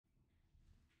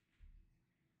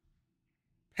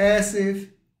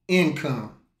Passive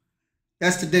income.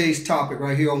 That's today's topic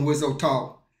right here on Wizzo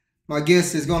Talk. My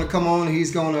guest is going to come on.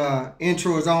 He's going to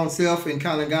intro his own self and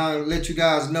kind of let you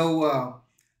guys know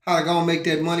how to go and make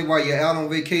that money while you're out on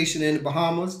vacation in the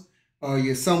Bahamas, or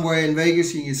you're somewhere in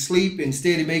Vegas and you sleep and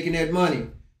steady making that money.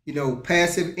 You know,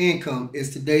 passive income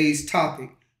is today's topic.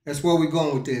 That's where we're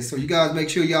going with this. So you guys make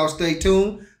sure y'all stay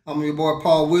tuned. I'm your boy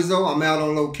Paul Wizzo. I'm out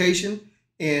on location,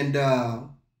 and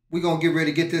we're going to get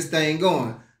ready to get this thing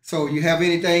going. So you have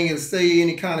anything to say,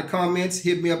 any kind of comments,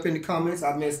 hit me up in the comments.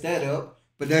 I messed that up,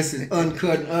 but that's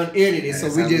uncut and unedited.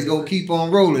 So we just going to keep on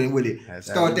rolling with it.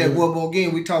 Start that one more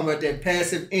again. We talking about that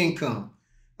passive income.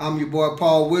 I'm your boy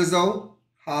Paul Wizzo.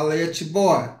 Holla at your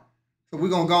boy. So we're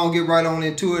going to go and get right on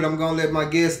into it. I'm going to let my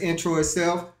guest intro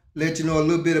itself, let you know a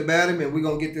little bit about him, and we're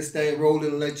going to get this thing rolling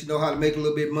and let you know how to make a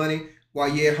little bit of money while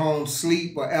you're at home,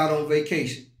 sleep, or out on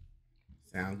vacation.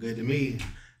 Sound good to me.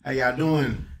 How y'all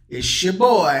doing? It's your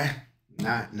boy,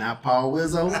 not Paul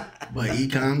Wizzo, but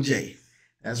Ecom J.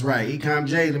 That's right, Ecom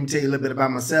J. Let me tell you a little bit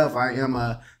about myself. I am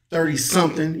a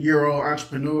 30-something-year-old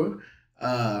entrepreneur.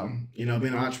 Been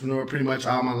an entrepreneur pretty much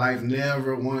all my life.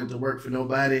 Never wanted to work for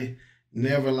nobody.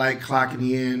 Never liked clocking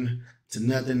in to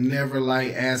nothing. Never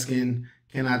liked asking,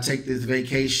 can I take this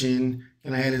vacation?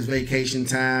 Can I have this vacation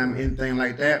time? Anything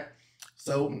like that.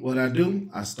 So what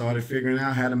I started figuring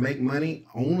out how to make money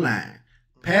online.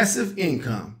 Passive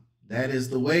income. That is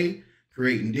the way.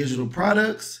 Creating digital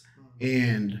products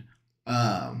and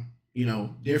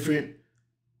different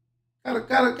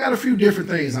got a few different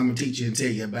things I'm gonna teach you and tell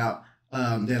you about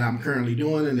that I'm currently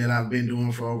doing and that I've been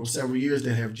doing for over several years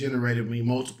that have generated me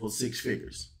multiple six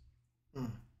figures.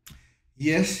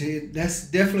 Yes,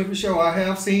 that's definitely for sure. I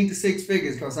have seen the six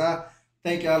figures because I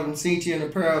think I've seen you in a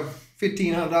pair of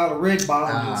 $1,500 red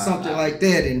bottoms or something like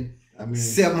that, and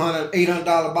 $700, $800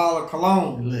 bottle of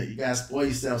cologne. Look, you gotta spoil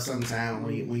yourself sometime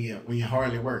when you're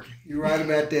hardly working. You're right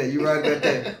about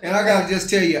that. And I gotta just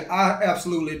tell you, I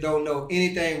absolutely don't know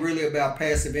anything really about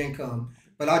passive income,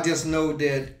 but I just know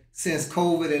that since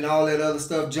COVID and all that other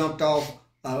stuff jumped off,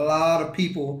 a lot of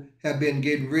people have been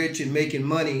getting rich and making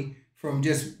money from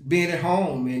just being at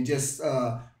home and just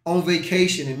on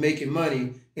vacation and making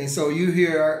money. And so you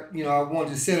here, I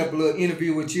wanted to set up a little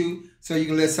interview with you so you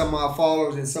can let some of my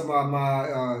followers and some of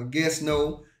my guests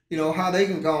know, how they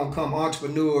can go and become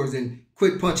entrepreneurs and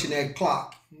quit punching that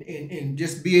clock and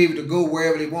just be able to go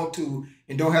wherever they want to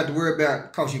and don't have to worry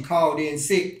about because you called in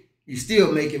sick, you're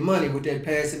still making money with that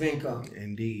passive income.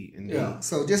 Indeed. Yeah.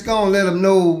 So just go and let them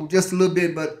know just a little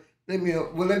bit. But let me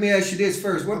ask you this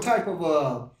first. What type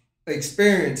of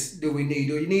experience do we need?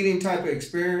 Do you need any type of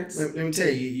experience? Let me tell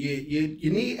you,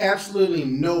 you need absolutely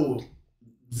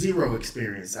zero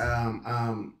experience.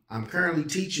 I'm currently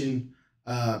teaching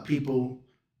people,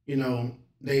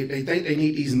 they think they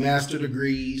need these master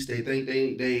degrees. They think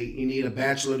you need a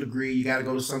bachelor degree. You got to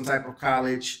go to some type of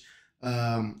college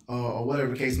or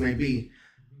whatever the case may be.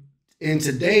 In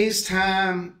today's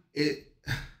time,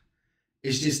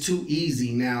 it's just too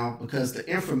easy now because the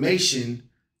information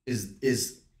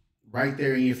is right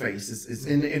there in your face. It's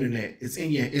in the internet. It's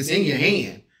in your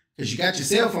hand because you got your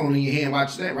cell phone in your hand.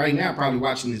 Watch that right now. Probably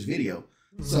watching this video.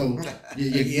 So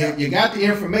you got the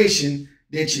information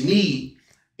that you need,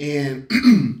 and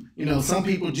some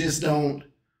people just don't.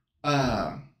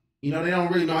 They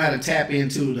don't really know how to tap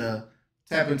into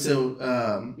different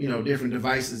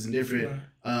devices and different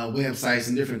websites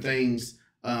and different things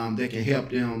that can help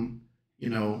them,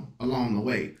 along the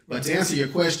way. But to answer your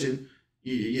question.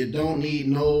 You don't need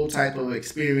no type of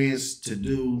experience to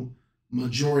do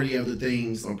majority of the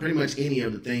things or pretty much any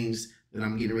of the things that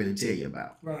I'm getting ready to tell you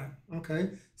about. Right.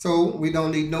 Okay. So we don't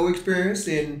need no experience.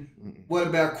 And what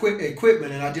about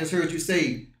equipment? And I just heard you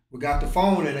say we got the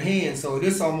phone in the hand. So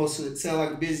this almost sounds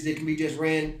like a business that can be just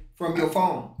ran from your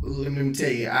phone. Let me tell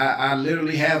you, I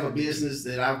literally have a business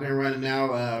that I've been running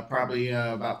now probably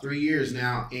about 3 years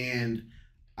now. And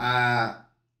I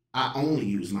only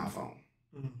use my phone.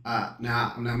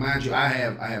 Now, mind you, I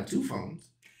have two phones.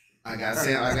 I got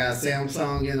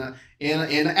Samsung and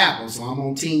an Apple, so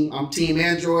I'm team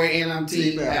Android and I'm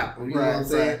team Apple. You know what I'm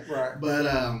saying? Right. But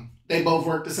they both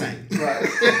work the same. Right.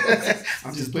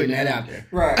 I'm just putting that out there.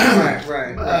 Right.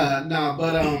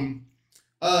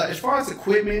 As far as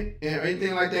equipment or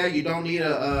anything like that, you don't need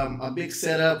a big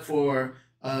setup for.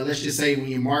 Let's just say when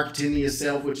you're marketing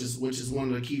yourself, which is one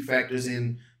of the key factors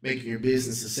in making your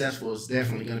business successful, is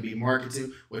definitely going to be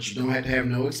marketing, which you don't have to have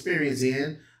no experience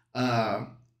in.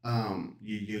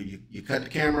 You cut the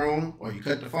camera on or you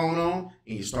cut the phone on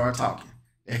and you start talking.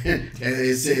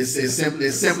 It's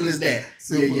simple as that.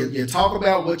 You talk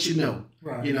about what you know.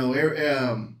 Right.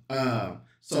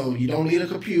 So you don't need a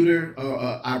computer.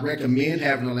 I recommend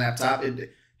having a laptop.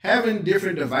 Having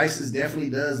different devices definitely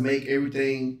does make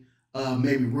everything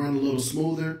maybe run a little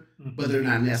smoother, but they're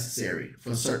not necessary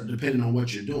for certain, depending on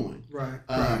what you're doing. Right.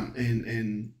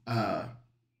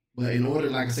 But in order,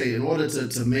 like I say, in order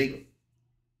to make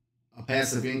a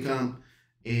passive income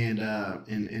and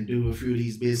do a few of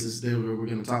these businesses that we're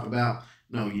going to talk about,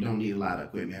 no, you don't need a lot of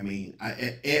equipment. I mean,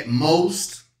 at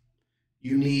most,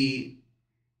 you need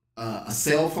a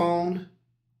cell phone,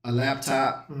 a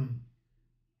laptop,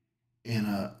 and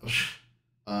a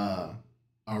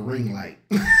ring light.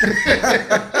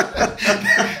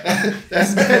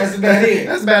 that's about it.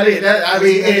 That's about it.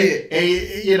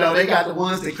 They got the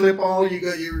ones that clip on. You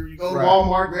go to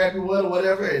Walmart, grab your one or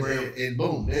whatever, and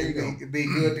boom, there you go. It'd be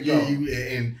good to go.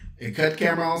 And cut the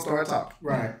camera on, start talking.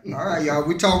 Right. All right, y'all.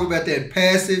 We're talking about that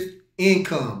passive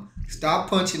income. Stop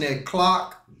punching that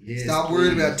clock. Yes, Stop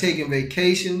worrying about taking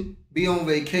vacation. Be on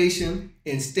vacation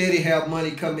and steady have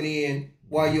money coming in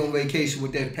while you're on vacation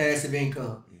with that passive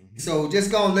income. So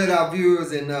just gonna let our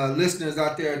viewers and listeners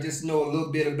out there just know a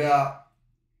little bit about,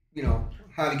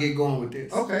 how to get going with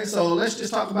this. Okay, so let's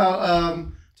just talk about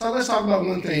let's talk about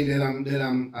one thing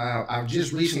I've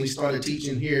just recently started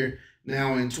teaching here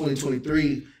now in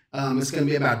 2023. It's going to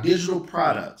be about digital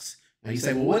products. Now you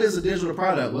say, well, what is a digital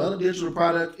product? Well, a digital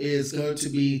product is going to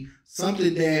be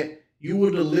something that you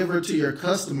will deliver to your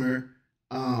customer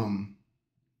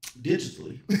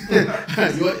digitally.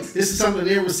 This is something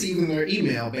they're receiving their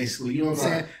email, basically. You know what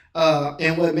I'm saying?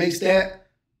 And what makes that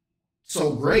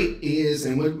so great is,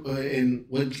 what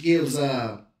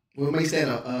makes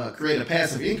that create a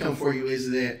passive income for you is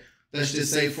that, let's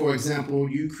just say, for example,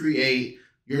 you create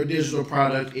your digital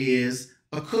product is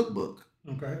a cookbook.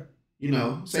 Okay.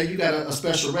 Say you got a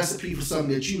special recipe for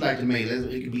something that you like to make.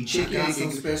 It could be chicken. I got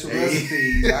some special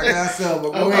recipes. I got some.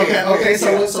 Okay.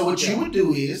 So what you would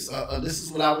do is, this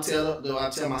is what I would tell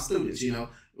my students.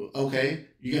 Okay,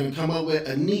 you're gonna come up with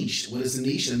a niche. What is a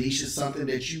niche? A niche is something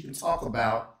that you can talk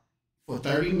about for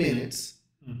 30 minutes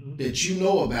that you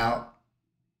know about,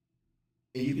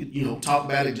 and you can talk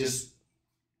about it just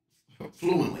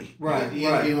fluently. Right. You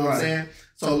know what I'm saying?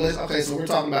 So so we're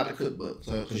talking about the cookbook.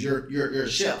 So because you're a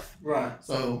chef. Right.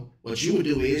 So what you would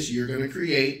do is you're gonna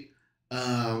create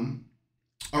a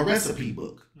recipe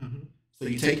book. So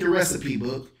you take your recipe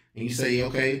book and you say,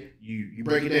 okay, you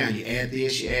break it down. You add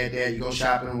this, you add that, you go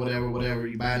shopping, whatever.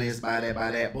 You buy this, buy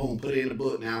that, boom, put it in the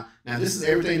book. Now this is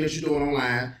everything that you're doing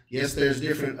online. Yes, there's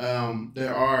different,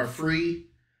 there are free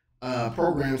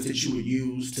programs that you would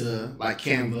use to, like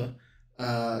Canva,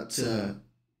 to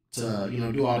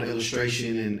do all the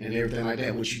illustration and everything like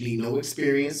that, which you need no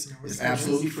experience. It's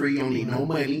absolutely free. You don't need no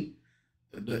money.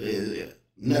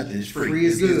 Nothing is free. Free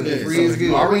is good. Free is good. If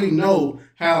you already know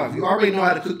how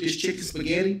to cook this chicken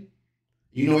spaghetti,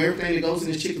 you know everything that goes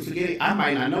in this chicken spaghetti. I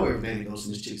might not know everything that goes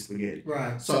in this chicken spaghetti.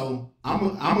 Right. So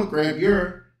I'm gonna grab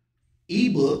your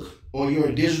ebook or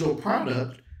your digital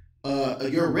product,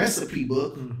 your recipe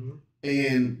book.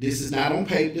 And this is not on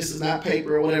paper. This is not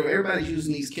paper or whatever. Everybody's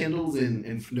using these Kindles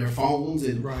and their phones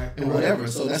and whatever.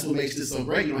 So that's what makes this so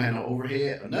great. You don't have no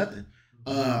overhead or nothing.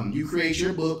 You create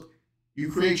your book. You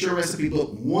create your recipe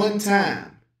book one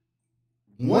time,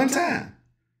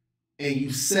 and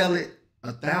you sell it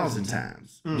 1,000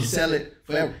 times. You sell it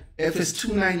forever. If it's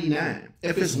 $2.99,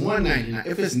 if it's $1.99,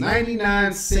 if it's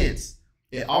 99 cents,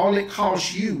 all it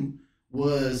cost you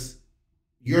was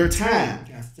your time.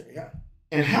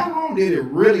 And how long did it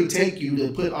really take you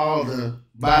to put all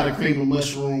buy the cream of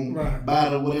mushroom, buy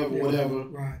the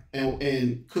whatever,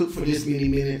 and cook for this many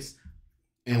minutes,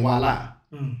 and voila,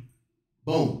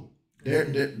 boom.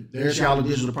 There's y'all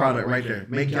digital product right there.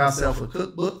 Make yourself a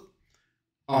cookbook.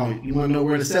 Oh, you want to know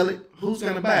where to sell it? Who's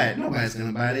gonna buy it? Nobody's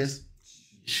gonna buy this.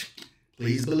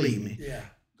 Please believe me. Yeah.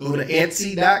 Go to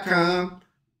Etsy.com.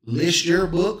 List your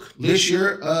book. List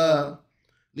your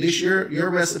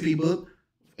recipe book.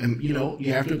 And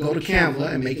you have to go to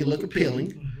Canva and make it look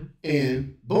appealing.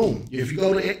 And boom, if you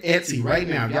go to Etsy right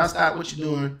now, y'all stop what you're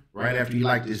doing right after you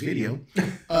like this video.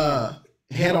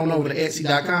 Head on over to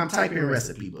Etsy.com, type in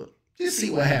recipe book. Just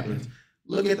see what happens.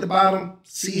 Look at the bottom,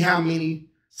 see how many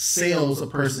sales a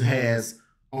person has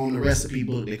on the recipe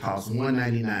book that costs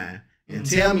 $1.99. And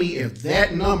tell me if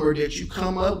that number that you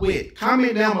come up with,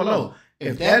 comment down below,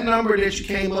 if that number that you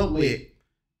came up with,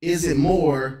 is it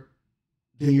more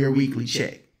than your weekly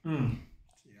check? You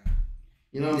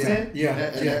know what I'm saying? Yeah.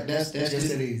 That's just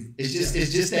that easy. It's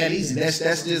just that easy.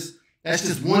 That's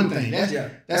just one thing.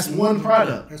 That's one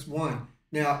product. That's one.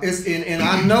 Now and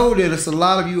I know that it's a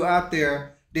lot of you out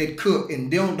there that cook,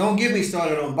 and don't get me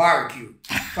started on barbecue,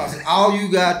 because all of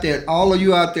you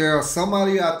out there, or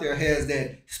somebody out there has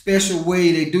that special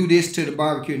way they do this to the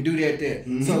barbecue and do that there.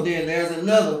 Mm-hmm. So then there's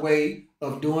another way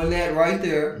of doing that right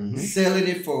there, Mm-hmm. selling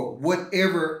it for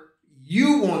whatever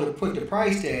you want to put the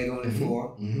price tag on it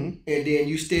for, mm-hmm. and then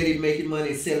you steady making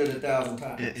money and sell it 1,000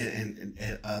 times. And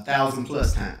 1,000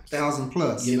 plus times. 1,000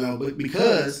 plus. You know, but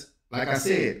because, like I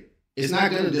said, it's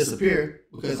not going to disappear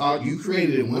because you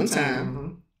created it one time. Mm-hmm.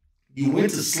 You went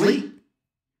to sleep.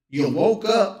 You woke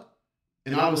up,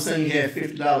 and all of a sudden you had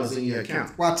 $50 in your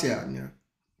account. Watch out, yeah.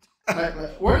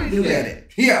 Like, where did you do that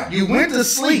at? Yeah. You went to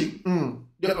sleep. Mm.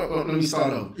 Let me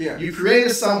start over. Yeah. You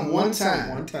created something one time.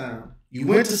 One time. You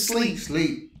went to sleep.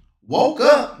 Sleep. Woke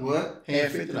up. What?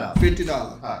 Had $50.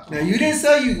 $50. Now you didn't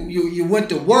say you went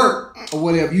to work or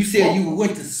whatever. You said you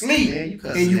went to sleep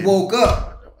and you woke up.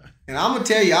 And I'm gonna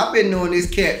tell you, I've been knowing this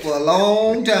cat for a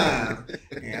long time,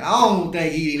 and I don't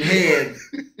think he even had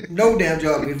no damn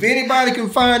job. If anybody can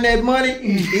find that money,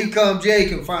 Income J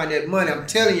can find that money. I'm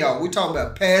telling y'all, we're talking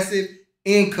about passive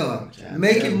income,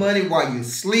 making money while you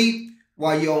sleep,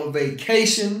 while you're on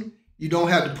vacation. You don't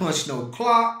have to punch no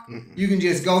clock. You can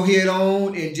just go head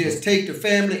on and just take the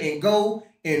family and go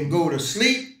to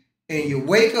sleep, and you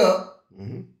wake up.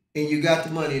 And you got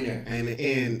the money in there. And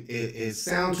it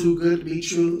sounds too good to be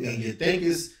true. And you think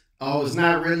it's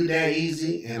not really that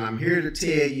easy. And I'm here to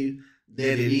tell you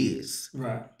that it is.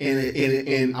 Right.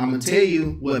 And I'm going to tell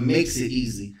you what makes it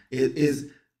easy.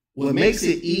 What makes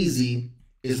it easy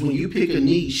is when you pick a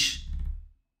niche,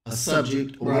 a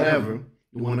subject, or whatever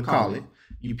you want to call it.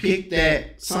 You pick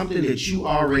that something that you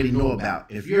already know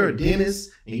about. If you're a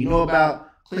dentist and you know about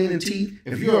cleaning teeth,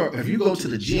 if you go to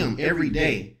the gym every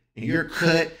day, and you're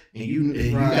cut, and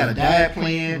you got a diet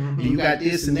plan, and you got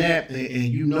this and that, and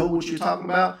you know what you're talking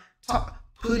about,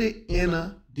 put it in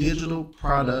a digital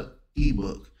product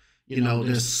ebook. You know,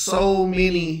 there's so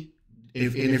many,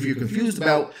 if you're confused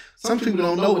about, some people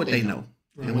don't know what they know.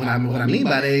 And what I mean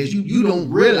by that is you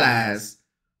don't realize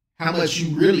how much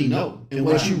you really know, and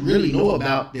what you really know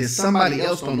about that somebody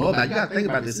else don't know about. You got to think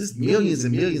about this. There's millions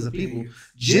and millions of people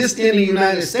just in the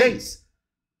United States.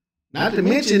 Not to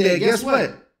mention that, guess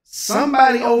what?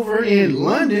 Somebody over in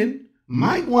London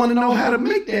might want to know how to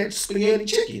make that spaghetti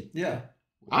chicken. Yeah.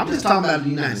 I'm just talking about the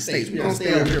United States. We're going to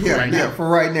stay over here for right now. For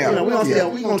right now. You know,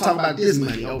 we're going to talk about this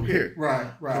money over here. Right.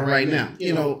 For right now.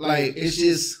 You know, like, it's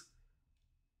just,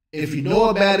 if you know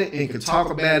about it and can talk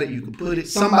about it, you can put it,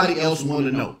 somebody else want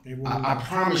to know. I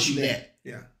promise you that.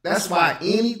 Yeah. That's why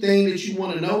anything that you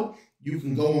want to know, you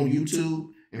can go on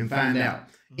YouTube and find out.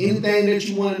 Anything that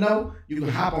you want to know, you can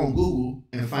hop on Google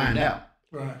and find out.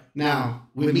 Right. Now,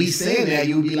 with me saying that,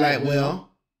 you'd be like,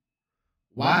 well,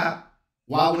 why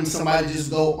wouldn't somebody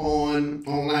just go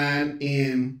online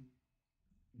and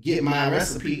get my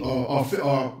recipe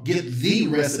or get the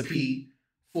recipe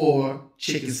for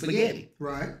chicken spaghetti?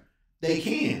 Right. They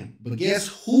can. But guess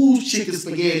whose chicken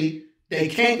spaghetti they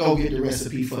can't go get the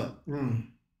recipe for?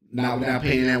 Not without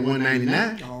paying that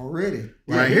 $1.99. Already.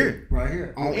 Right here. Right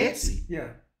here. On Etsy. Yeah.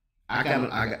 I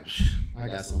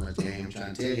got so much game. I'm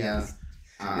trying to tell y'all.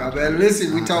 Y'all better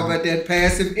listen. We talk about that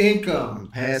passive income.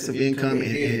 Passive income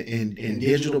and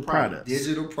digital products.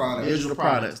 Digital products. Digital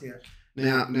products.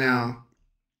 Yeah. Now,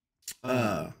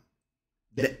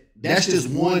 that's just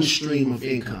one stream of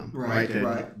income, right there.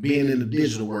 Right. Being in the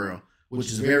digital world,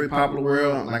 which is a very popular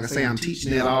world. Like I say, I'm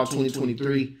teaching that all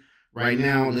 2023 right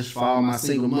now. This for all my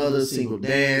single mothers, single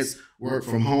dads, work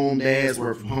from home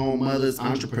mothers,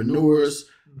 entrepreneurs.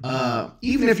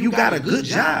 Even if you got a good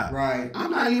job, right?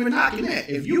 I'm not even knocking that.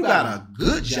 If you got a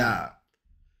good job,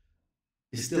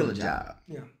 it's still a job.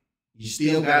 Yeah. You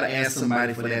still gotta ask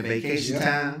somebody for that vacation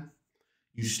time.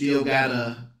 You still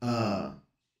gotta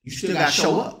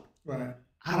show up. Right.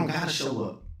 I don't gotta show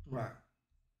up. Right.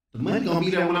 The money gonna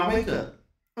be there when I wake up.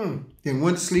 Then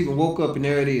went to sleep and woke up and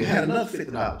there it is. I had another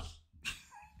 $50.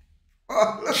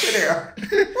 Oh, look at there.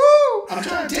 Woo! I'm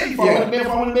trying to tell you, if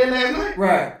I went to bed last night,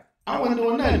 right. I wasn't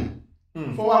doing nothing.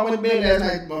 Before I went to bed last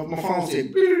night, my phone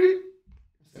said,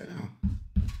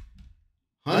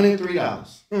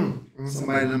 $103.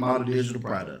 Somebody done bought a digital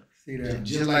product. See that?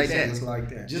 Just like that. Just like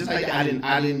that. Just like that.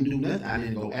 I didn't do nothing. I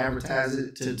didn't go advertise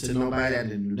it to nobody. I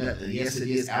didn't do nothing. Yes, it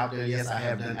is out there. Yes, I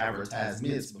have done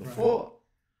advertisements before.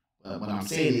 What I'm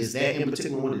saying is that in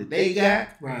particular one that they got,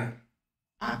 right.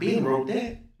 I been wrote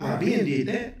that. I been did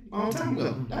that a long time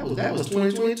ago. That was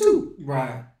 2022.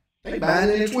 Right. They buying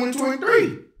it in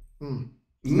 2023.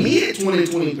 Mid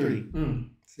 2023.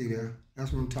 See there?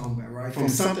 That's what I'm talking about, right? From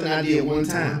something I did one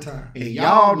time. And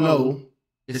y'all know,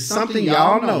 it's something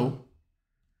y'all know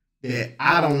that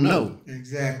I don't know.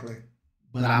 Exactly.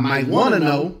 but I might want to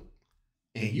know,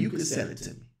 and you could sell it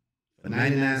to me for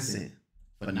 99 cents,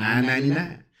 for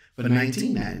 $9.99, for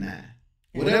 $19.99,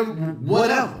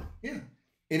 whatever. Yeah.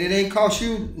 And it ain't cost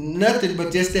you nothing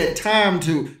but just that time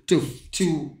to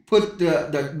put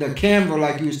the camera,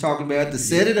 like you was talking about, to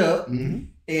set it up. Mm-hmm.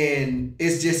 And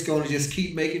it's just going to just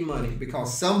keep making money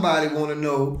because somebody want to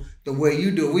know the way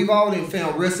you do it. We've already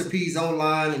found recipes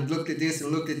online and looked at this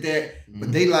and looked at that, mm-hmm.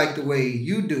 but they like the way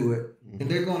you do it, mm-hmm.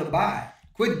 and they're going to buy it.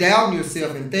 Quit doubting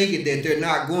yourself and thinking that they're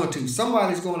not going to.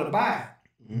 Somebody's going to buy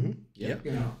it. Mm-hmm. Yeah.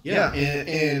 You know? Yeah.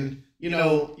 And you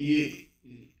know, let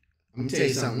me tell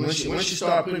you something. Once you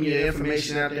start putting your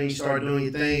information out there and you start doing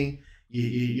your thing,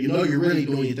 you know you're really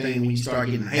doing your thing when you start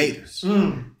getting haters.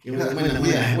 Mm. When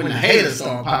the haters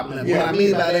start popping up. Yeah. What I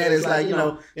mean by that is like, you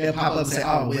know, they'll pop up and say,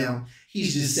 oh, well,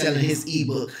 he's just selling his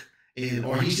ebook,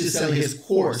 or he's just selling his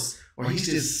course, or he's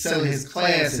just selling his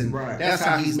class, and right. That's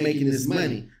how he's making his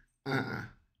money.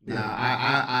 No,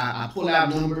 I pull out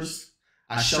numbers.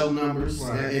 I show numbers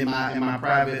right. in my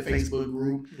private Facebook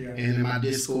group, yeah. and in my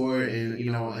Discord, and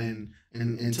you know, and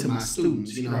to my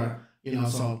students, you know, right. you know.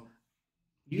 So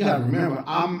you got to remember,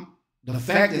 the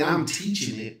fact that I'm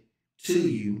teaching it to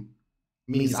you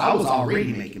means I was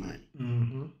already making money.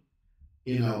 Mm-hmm.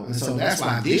 You know, and so that's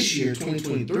why this year,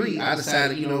 2023, I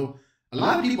decided, you know, a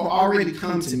lot of people already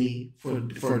come to me for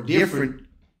different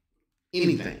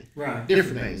anything, right?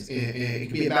 Different things, and it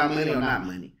could be about money or not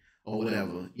money or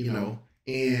whatever, you know.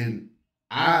 And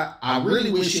I really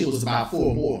wish it was about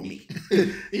 4 more of me.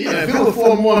 Yeah, if it was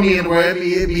 4 more of me in the world,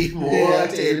 it'd be more. Yeah,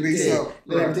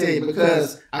 let me tell you,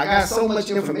 because I got so much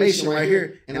information right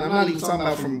here, and I'm not even talking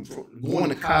about from going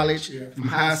to college, from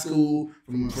high school,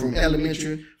 from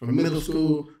elementary, from middle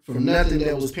school, from nothing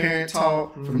that was parent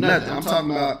taught, from nothing. I'm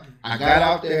talking about I got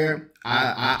out there,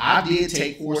 I did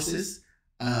take courses,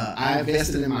 I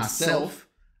invested in myself,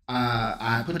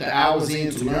 I put the hours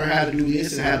in to learn how to do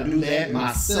this and how to do that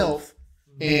myself.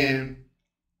 And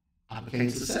I became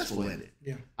successful at it.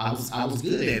 Yeah, I was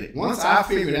good at it. Once I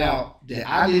figured out that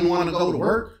I didn't want to go to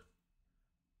work,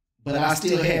 but I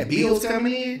still had bills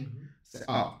coming in, mm-hmm. I said,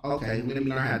 oh, okay, let me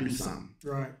learn how to do something.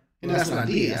 Right. And that's what I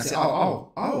did. I said,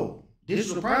 oh,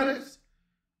 digital products?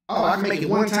 Oh, I can make it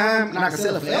one time and I can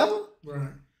sell it forever? Right.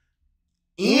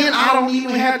 And I don't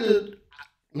even have to,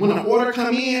 when an order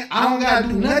come in, I don't got to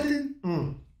do nothing.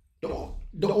 Mm.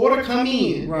 The order come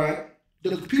in. Right.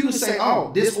 The computer say,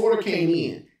 oh, this order came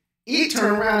in. It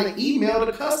turned around and emailed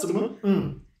the customer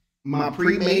my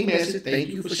pre-made message. Thank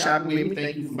you for shopping with me.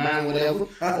 Thank you for buying whatever.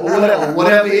 Or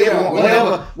whatever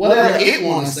it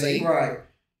wants to say. Right.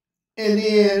 And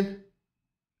then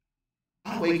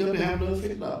I wake up and have another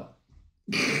 $50.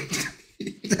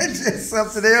 That's just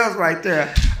something else right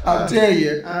there. I'll tell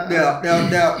you.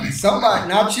 Now, somebody,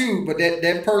 not you, but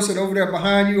that person over there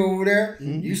behind you over there,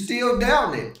 mm-hmm. you still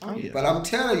doubting it. Oh, yeah. But I'm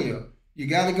telling you, you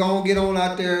got to go and get on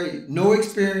out there, no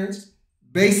experience,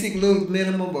 basic little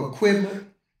minimum of equipment,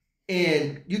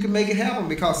 and you can make it happen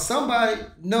because somebody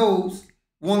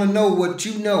want to know what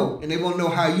you know, and they want to know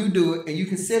how you do it, and you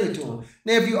can sell it to them.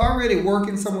 Now, if you're already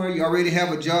working somewhere, you already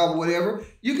have a job or whatever,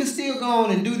 you can still go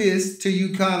on and do this till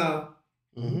you kind of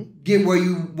mm-hmm. get where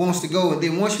you wants to go. And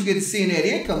then once you get to seeing that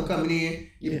income coming in,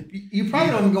 you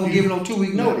probably not going to give it on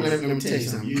 2-week notice. Let me tell you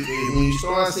something. When you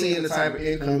start seeing the type of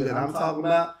income that I'm talking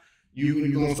about,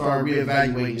 you're going to start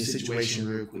reevaluating the situation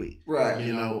real quick. Right.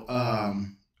 You know,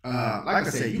 like I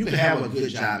said, you can have a good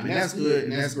job, and that's good,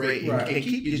 and that's great, right. and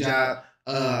keep your job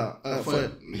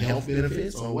for health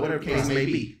benefits or whatever case may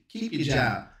be. Keep your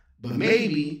job. But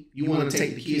maybe you want to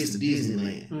take the kids to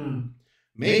Disneyland. Mm.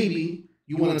 Maybe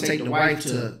you want to take the wife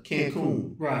to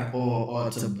Cancun, right. or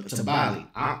to Bali.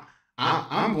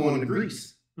 I'm going to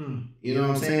Greece. Mm. You know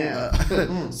what I'm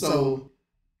saying? So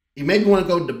you maybe want to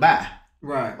go to Dubai.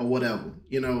 Right. Or whatever.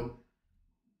 You know,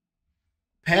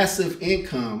 passive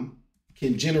income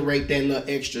can generate that little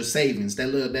extra savings, that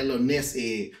little nest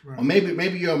egg. Right. Or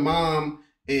maybe you're a mom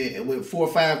with 4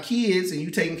 or 5 kids and you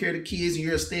taking care of the kids and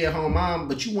you're a stay-at-home mom,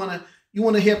 but you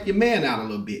wanna help your man out a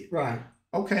little bit. Right.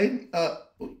 Okay.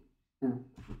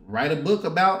 Write a book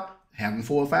about having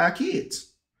 4 or 5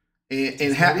 kids.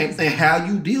 And how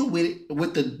you deal with it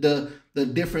with the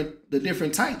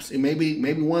different types. And maybe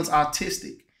one's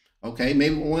autistic. Okay,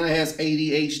 maybe one has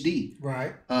ADHD.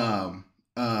 Right.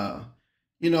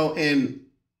 You know, and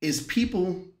it's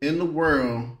people in the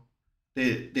world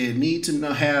that need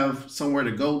to have somewhere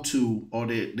to go to, or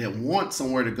that want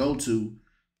somewhere to go to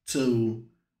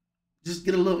just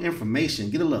get a little information,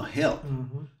 get a little help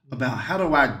mm-hmm. about how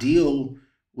do I deal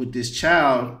with this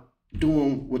child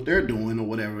doing what they're doing or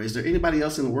whatever. Is there anybody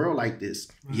else in the world like this?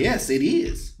 Right. Yes, it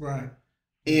is. Right.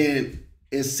 And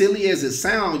as silly as it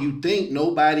sounds, you think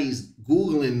nobody's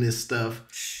Googling this stuff.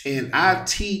 And I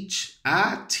teach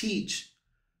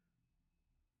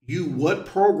you what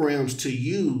programs to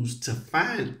use to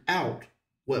find out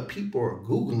what people are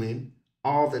Googling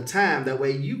all the time. That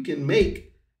way you can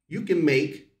make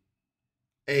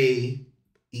a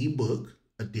ebook,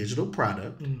 a digital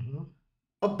product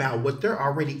about what they're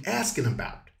already asking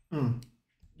about.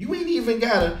 You ain't even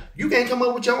you can't come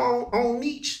up with your own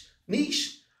niche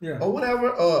or whatever.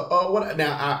 What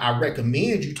now I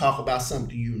recommend you talk about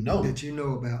something you know that you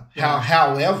know about.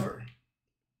 However,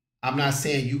 I'm not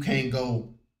saying you can't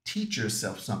go teach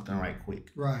yourself something right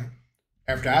quick. Right.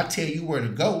 After I tell you where to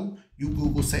go, you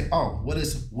Google say, oh, what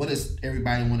is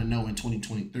everybody want to know in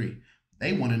 2023?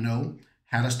 They want to know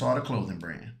how to start a clothing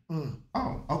brand.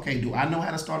 Oh, okay. Do I know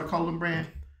how to start a clothing brand?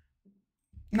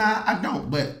 Nah, I don't.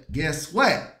 But guess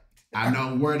what? I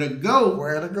know where to go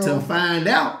to find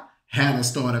out how to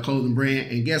start a clothing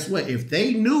brand. And guess what? If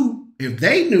they knew,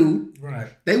 right,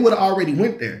 they would have already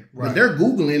went there. Right. But they're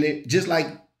Googling it just like,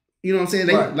 you know what I'm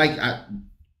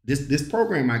saying? This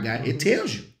program I got, it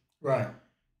tells you. Right.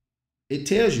 It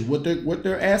tells you what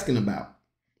they're asking about.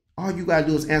 All you gotta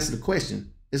do is answer the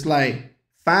question. It's like,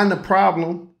 find the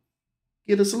problem,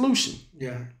 get a solution.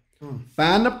 Yeah.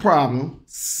 Find the problem,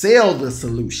 sell the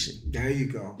solution. There you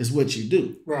go. Is what you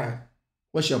do. Right.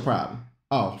 What's your problem?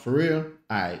 Oh, for real?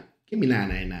 All right, give me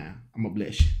 $9.99. I'm gonna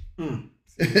bless you.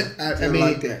 I mean,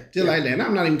 like that. Just like that. And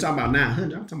I'm not even talking about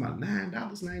 $900. I'm talking about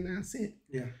 $9.99.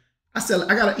 Yeah. I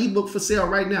got an ebook for sale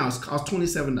right now. It's cost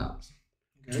 $27.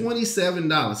 Okay.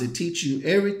 $27. It teaches you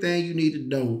everything you need to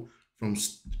know from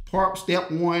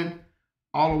step one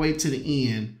all the way to the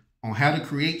end on how to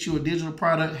create you a digital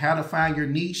product, how to find your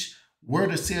niche, where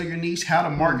to sell your niche, how to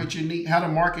market your niche, how to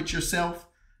market yourself,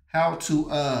 how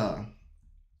to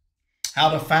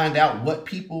find out what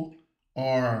people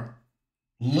are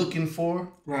looking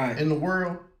for in the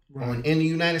world or in the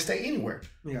United States, anywhere.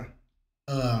 Yeah.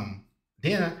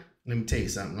 Then let me tell you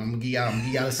something. I'm gonna give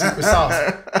y'all a secret sauce.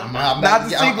 I'm about to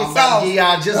give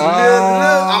y'all just a little.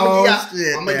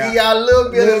 I'm gonna give y'all a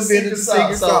little bit of secret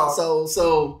sauce.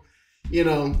 So you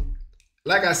know,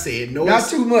 like I said, not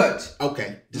too much.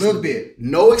 Okay, a little bit.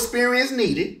 No experience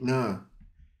needed. None.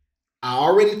 I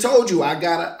already told you I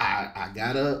got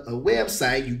a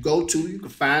website you go to. You can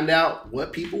find out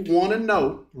what people want to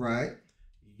know. Right.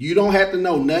 You don't have to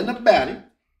know nothing about it.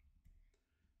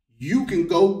 You can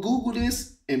go Google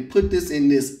this and put this in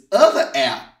this other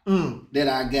app that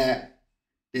I got.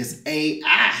 This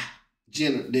AI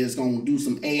that's gonna do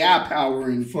some AI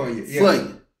powering for you.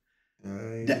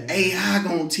 The AI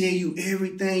gonna tell you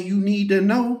everything you need to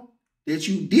know that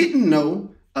you didn't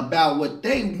know about what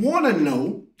they want to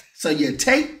know. So you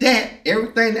take that,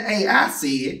 everything the AI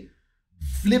said,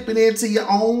 flip it into your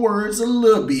own words a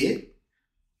little bit,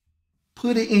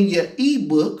 put it in your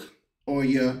ebook or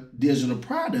your digital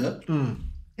product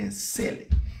and sell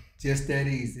it. Just that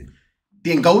easy.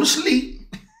 Then go to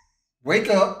sleep. Wake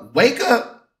up,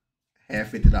 have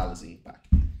 $50 in your pocket.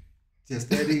 Just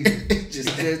that easy.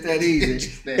 just that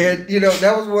easy. And you know,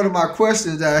 that was one of my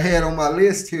questions that I had on my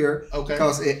list here. Okay.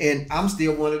 And I'm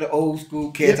still one of the old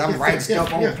school kids. I'm writing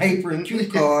stuff on paper and cue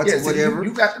cards or whatever.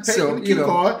 You got the paper and cue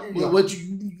card. What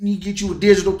you need to get you a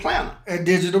digital planner. A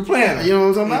digital planner. You know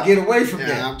what I'm talking about? Get away from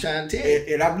that. I'm trying to tell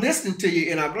you. And I'm listening to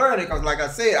you and I'm learning because, like I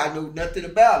said, I knew nothing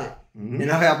about it.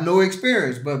 And I have no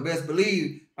experience. But best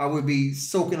believe I would be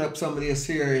soaking up some of this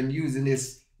here and using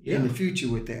this in the future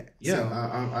with that. Yeah, so,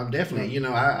 I'm definitely, you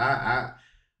know,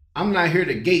 I'm not here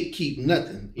to gatekeep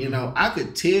nothing. You know, I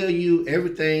could tell you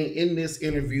everything in this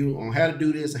interview on how to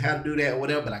do this and how to do that or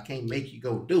whatever, but I can't make you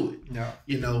go do it. No.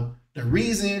 You know, the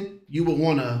reason you would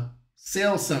want to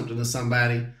sell something to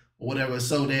somebody or whatever,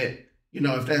 so that, you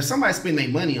know, if somebody spend their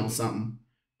money on something,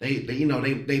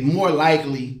 they more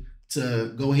likely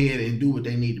to go ahead and do what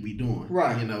they need to be doing.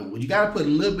 Right. You know, you got to put a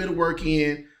little bit of work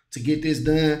in to get this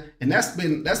done. And that's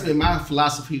been my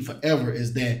philosophy forever,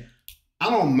 is that I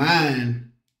don't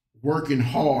mind working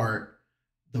hard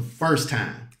the first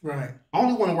time. Right. I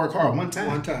only want to work hard one time.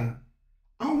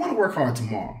 I don't want to work hard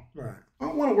tomorrow. Right. I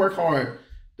don't want to work hard.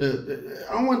 I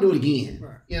don't want to do it again.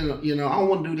 Right. You know, I don't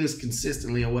want to do this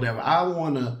consistently or whatever. I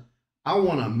want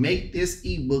to make this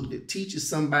ebook that teaches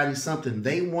somebody something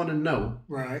they want to know.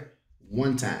 Right.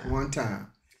 One time.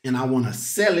 And I want to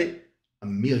sell it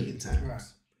 1,000,000 times. Right.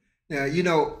 Now, you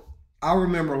know, I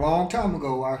remember a long time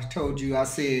ago, I told you, I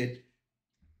said,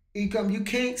 you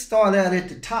can't start out at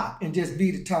the top and just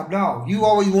be the top dog. You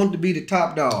always want to be the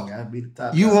top dog. You gotta be the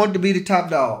top you dog. Want to be the top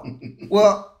dog.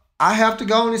 Well, I have to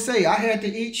go on and say, I had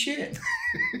to eat shit.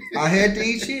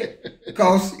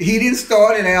 Because he didn't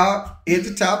start it out at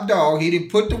the top dog. He didn't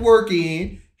put the work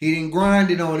in. He didn't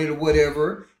grind it on it or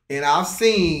whatever. And I've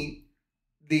seen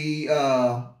the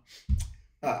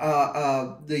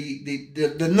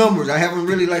numbers. I haven't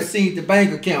really like seen the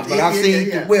bank account, but I've seen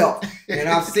the wealth, and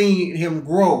I've seen him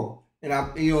grow. And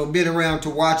I've been around to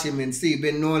watch him and see.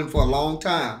 Been knowing him for a long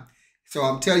time. So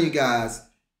I'm telling you guys,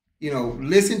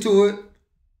 listen to it.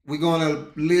 We're gonna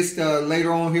list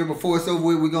later on here before it's over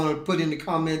with. We're gonna put in the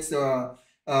comments in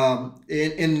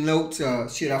the notes.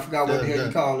 I forgot what the hell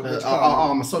you call it.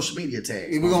 My social media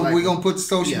tags. We're gonna put the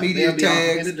social media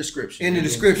tags in the description. In the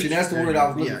description. That's the word I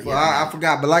was looking for. I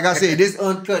forgot. But like I said, this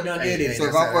uncut, unedited. So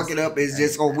if I fuck it up, it's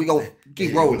just we gonna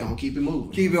keep rolling. Gonna keep it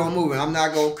moving. Keep it on moving. I'm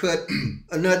not gonna cut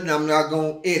nothing. I'm not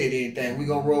gonna edit anything. We're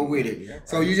gonna roll with it.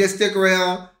 So you just stick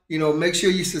around. Make sure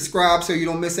you subscribe so you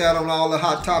don't miss out on all the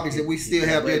hot topics that we still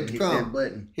have yet to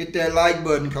come. Hit that like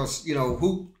button because,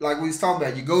 like we was talking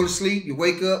about, you go to sleep, you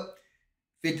wake up,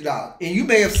 $50. And you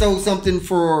may have sold something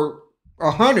for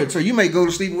 $100. So you may go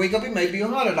to sleep and wake up, it may be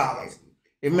 $100.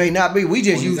 It may not be. We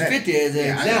just use 50 as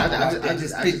an example. I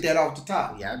just picked that off the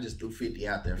top. Yeah, I just threw 50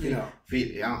 out there.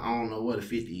 50. I don't know what a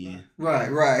 50 is. Right.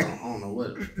 I don't know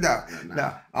what. No.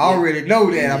 I already know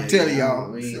that. I'm telling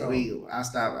y'all. I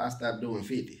stopped doing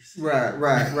 50s.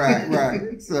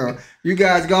 Right. So you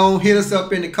guys go on, hit us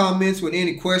up in the comments with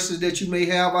any questions that you may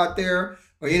have out there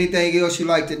or anything else you'd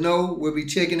like to know. We'll be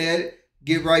checking at it.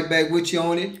 Get right back with you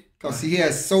on it because he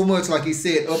has so much, like he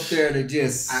said, up there to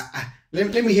just.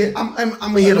 Let me hit. I'm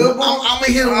gonna hit him. I'm gonna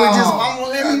hit him with just.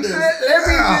 Let me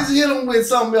just hit him with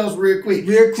something else real quick.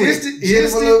 Just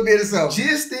a little bit of something.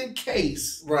 Just in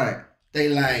case. Right. They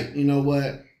like, you know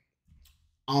what?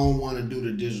 I don't want to do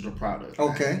the digital product.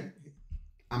 Okay.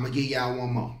 I'm gonna give y'all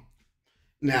one more.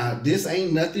 Now this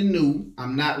ain't nothing new.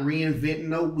 I'm not reinventing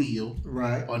no wheel.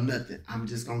 Right. Or nothing. I'm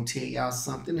just gonna tell y'all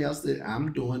something else that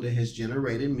I'm doing that has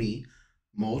generated me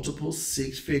multiple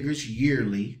 6 figures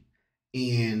yearly,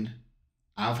 and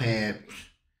I've had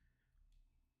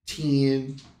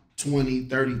 $10,000, $20,000,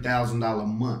 $30,000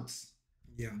 months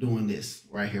doing this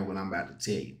right here. What I'm about to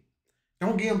tell you.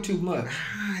 Don't give them too much.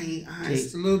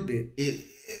 Just a little bit.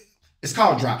 It's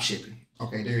called drop shipping.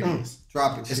 Okay, there it is.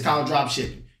 It's called drop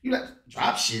shipping. You like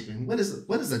drop shipping? What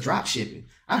is a drop shipping?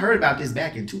 I heard about this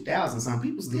back in 2000. Some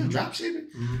people still drop shipping.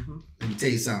 Mm-hmm. Let me tell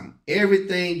you something.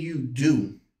 Everything you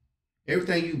do,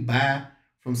 everything you buy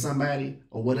from somebody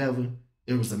or whatever.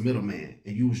 There was a middleman,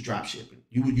 and you was drop shipping.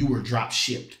 You were drop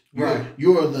shipped. Right.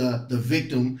 You're the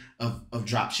victim of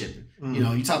drop shipping.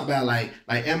 Mm. You talk about like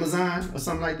Amazon or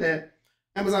something like that.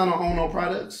 Amazon don't own no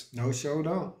products. No, sure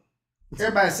don't.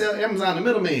 Everybody sell Amazon the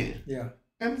middleman. Yeah.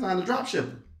 Amazon the drop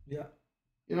shipper. Yeah.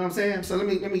 You know what I'm saying? So let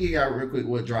me give y'all real quick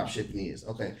what drop shipping is.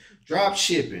 Okay. Drop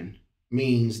shipping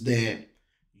means that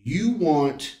you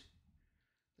want,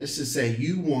 let's just say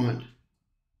you want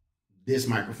this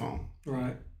microphone.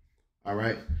 Right. All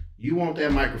right. You want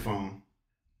that microphone.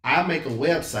 I make a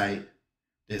website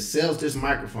that sells this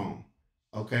microphone.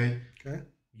 Okay.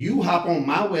 You hop on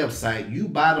my website, you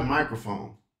buy the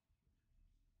microphone.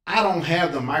 I don't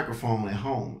have the microphone at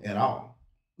home at all.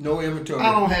 No inventory.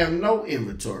 I don't have no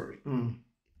inventory.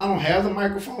 I don't have the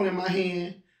microphone in my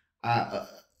hand. Man,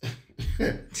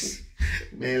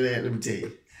 let me tell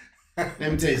you. Let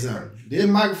me tell you something. This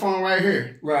microphone right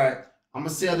here. Right. I'm gonna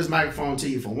sell this microphone to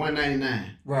you for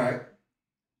 $199. Right.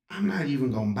 I'm not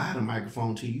even gonna buy the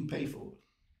microphone till you pay for it.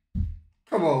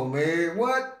 Come on, man.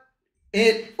 What?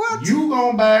 What? You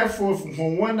gonna buy it for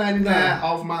 $199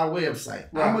 off my website.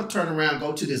 Right. I'm gonna turn around and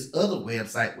go to this other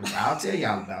website, which I'll tell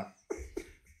y'all about,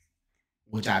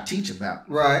 which I teach about.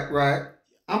 Right.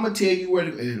 I'm gonna tell you where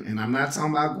to, and I'm not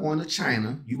talking about going to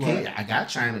China. You can't. I got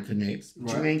China connects.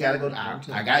 But you ain't gotta go to.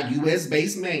 I got US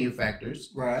based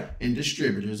manufacturers, and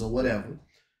distributors or whatever.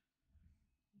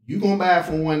 You gonna buy it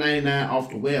for $199 off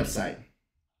the website.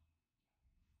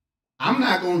 I'm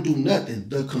not gonna do nothing.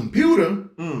 The computer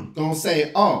gonna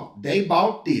say, "Oh, they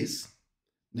bought this."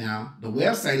 Now the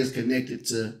website is connected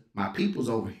to my peoples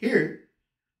over here.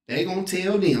 They gonna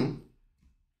tell them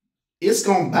it's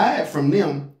gonna buy it from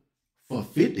them for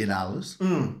 $50.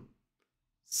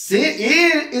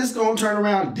 It's gonna turn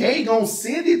around. They gonna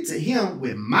send it to him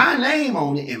with my name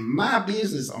on it and my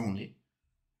business on it.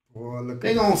 Boy,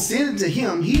 they gonna send it to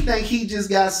him. He think he just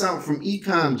got something from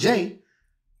Econ J,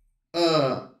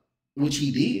 which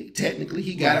he did. Technically,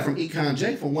 he got it from Econ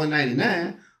J for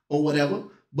 $199 or whatever.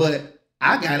 But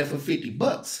I got it for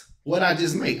 $50. What I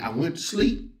just make? I went to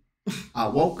sleep. I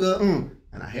woke up and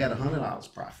I had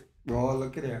 $100 profit. Boy,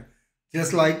 look at that.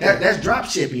 Just like that. That's drop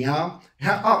shipping, y'all.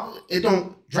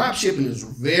 Drop shipping is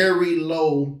very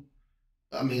low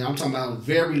I mean, I'm talking about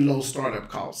very low startup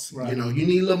costs. Right. You know, you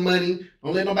need a little money.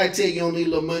 Don't let nobody tell you don't need a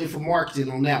little money for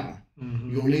marketing on that one. Mm-hmm.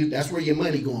 You don't need, that's where your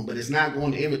money going, but it's not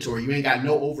going to inventory. You ain't got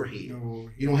no overhead.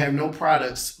 You don't have no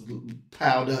products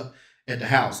piled up at the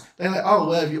house. They're like, oh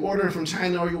well, if you order from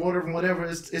China or you order from whatever,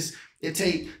 it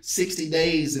take 60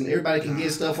 days and everybody can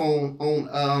get stuff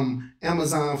on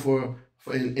Amazon for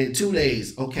in 2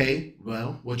 days. Okay,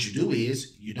 well, what you do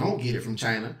is you don't get it from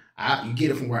China. You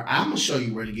get it from where I'm gonna show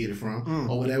you where to get it from,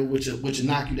 or whatever, which will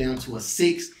knock you down to a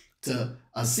 6 to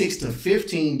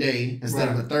 15 day instead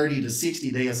of a 30 to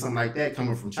 60 day or something like that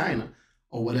coming from China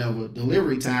or whatever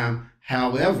delivery time.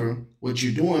 However, what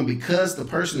you're doing, because the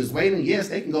person is waiting, yes,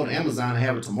 they can go to Amazon and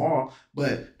have it tomorrow,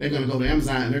 but they're gonna go to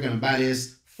Amazon and they're gonna buy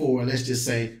this for, let's just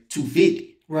say,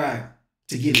 $250. Right.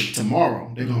 To get it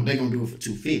tomorrow. They're gonna do it for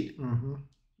 $250. Mm-hmm.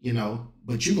 You know,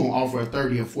 but you're gonna offer a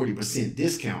 30 or 40%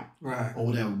 discount, right, or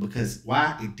whatever, because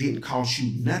why? It didn't cost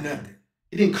you nothing.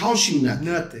 It didn't cost you nothing.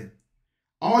 Nothing.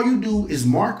 All you do is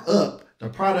mark up the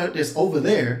product that's over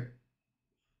there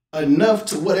enough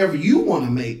to whatever you want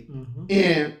to make,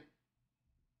 and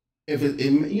if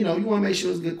you want to make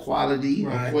sure it's good quality,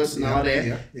 right, of course, and all that.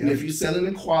 Yeah. And if you're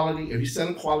selling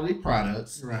quality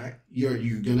products, right,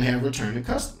 you're gonna have returning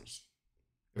customers.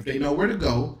 If they know where to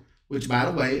go, which, by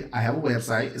the way, I have a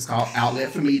website. It's called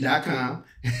outletforme.com.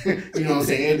 You know what I'm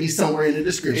saying? It'll be somewhere in the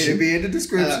description. It'll be in the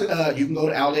description. You can go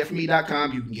to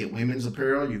outletforme.com. You can get women's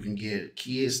apparel. You can get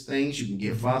kids things. You can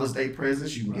get Father's Day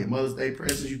presents. You can get Mother's Day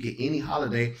presents. You can get any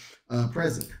holiday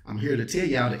present. I'm here to tell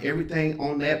y'all that everything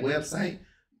on that website,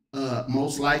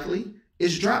 most likely,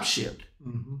 is drop shipped.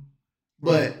 Mm-hmm.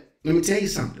 But let me tell you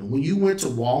something. When you went to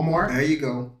Walmart, there you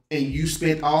go, and you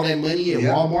spent all that money at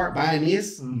Walmart buying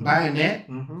this, buying that,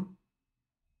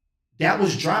 that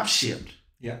was drop shipped.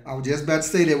 Yeah, I was just about to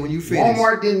say that when you finished.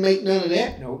 Walmart didn't make none of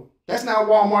that. No. That's not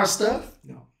Walmart stuff.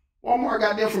 No. Walmart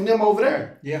got them from them over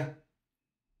there. Yeah.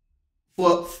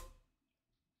 For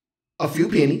a few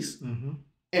pennies,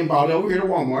 and brought it over here to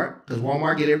Walmart, because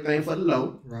Walmart get everything for the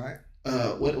low. Right.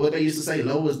 What they used to say,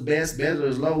 low is best, better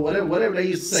is low, whatever they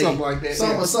used to say. Something like that.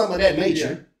 Something of that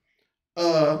nature.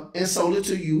 Yeah. And sold it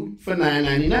to you for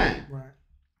 $9.99. Right.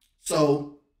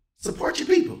 So support your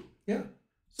people. Yeah.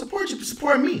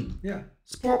 Support me. Yeah.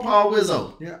 Support Paul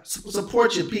Wizzo. Yeah.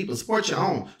 Support your people. Support your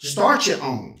own. Yeah. Start your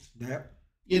own. Yeah.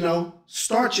 You know,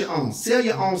 start your own. Sell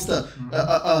your own stuff.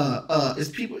 It's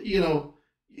people. You know,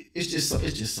 it's just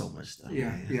so much stuff. Yeah.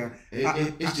 Man. Yeah.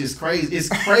 It's just crazy. It's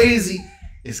crazy.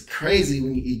 It's crazy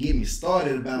when you get me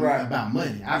started about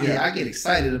money. I get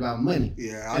excited about money.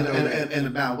 Yeah, I know and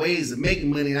about ways of making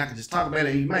money, and I can just talk about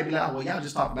it. And you might be like, oh, well, y'all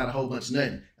just talk about a whole bunch of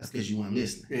nothing. That's because you weren't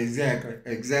listening.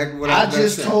 Exactly what I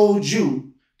just told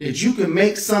you that you can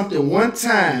make something one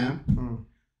time,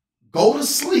 go to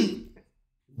sleep,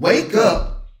 wake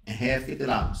up, and have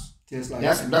 $50. Just like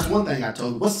that's one thing I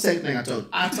told you. What's the second thing I told you?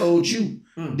 I told you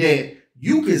that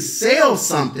you can sell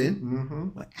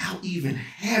something without even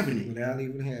having it. You don't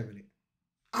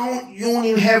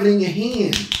even have it in your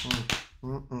hand.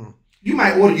 You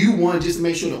might order you one just to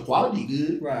make sure the quality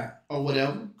good. Right. Or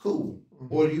whatever. Cool.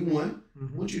 Order you one.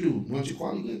 What you do? Want your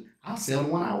quality good? I'll sell the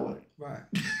one I ordered. Right.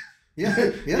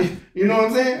 Yeah. Yeah. You know what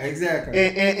I'm saying? Exactly.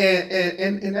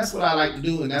 And that's what I like to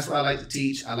do, and that's what I like to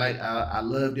teach. I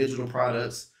love digital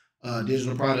products.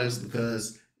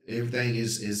 Because everything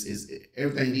is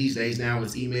everything these days now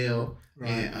is email,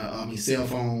 right, and cell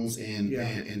phones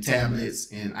and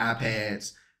tablets and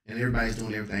iPads, and everybody's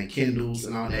doing everything, Kindles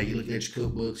and all that. You're looking at your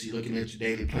cookbooks, you're looking at your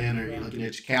daily planner, you're looking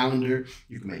at your calendar.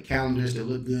 You can make calendars that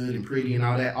look good and pretty and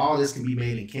all that. All this can be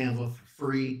made in Canva for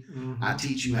free. I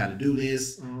teach you how to do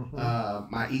this.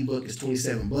 My ebook is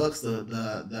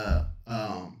 $27.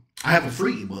 I have a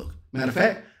free ebook. Matter of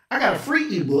fact, I got a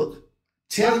free ebook.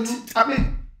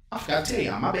 I forgot to tell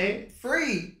y'all, my bad.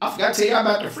 Free. I forgot to tell y'all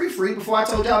about the free before I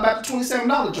told y'all about the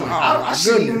 $27 joint. I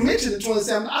shouldn't even mention the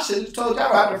 $27. I should have told y'all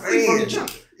about the free from the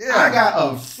jump. Yeah. I got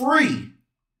a free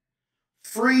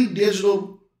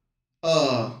digital,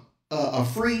 a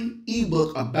free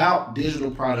ebook about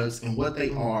digital products and what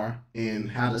they are and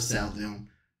how to sell them.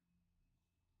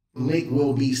 Link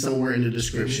will be somewhere in the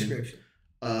description.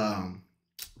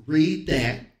 Read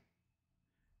that.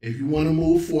 If you want to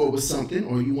move forward with something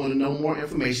or you want to know more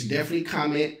information, definitely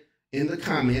comment in the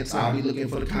comments. I'll be looking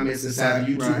for the comments inside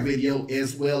the YouTube video,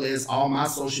 as well as all my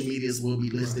social medias will be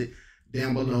listed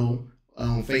down below,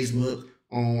 on Facebook,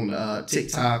 on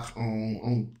TikTok,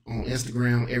 on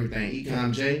Instagram, everything.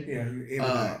 EcomJ.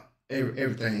 Yeah,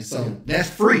 everything. So that's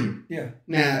free. Yeah.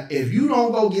 Now, if you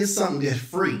don't go get something that's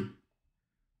free,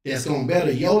 that's gonna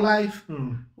better your life,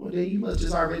 well, well, then you must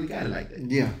just already got it like that.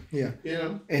 Yeah, yeah. You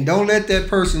know? And don't let that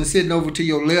person sitting over to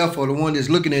your left or the one that's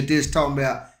looking at this talking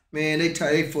about, man, they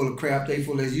full of crap. They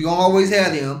full of, you gonna always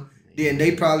have them. Then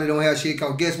they probably don't have shit,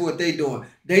 because guess what they doing?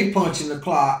 They punching the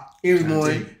clock every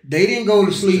morning. They didn't go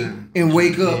to sleep and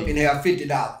wake up and have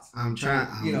 $50. I'm trying.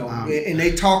 And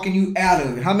they talking you out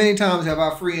of it. How many times have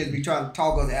our friends be trying to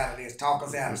talk us out of this, talk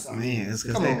us out of something? Man, it's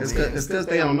because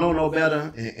they don't know no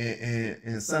better,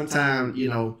 and sometimes, you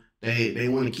know, they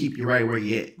want to keep you right where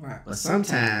you at. Right. But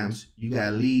sometimes you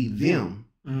gotta leave them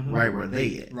right where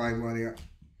they at. Right where they are.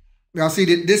 Y'all see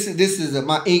that this is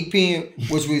my ink pen,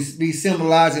 which we be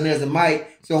symbolizing as a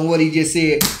mic. So on what he just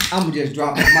said, I'm gonna just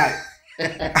drop the mic.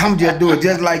 I'm just do it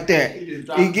just like that. Just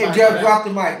drop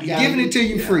the mic. He's giving it to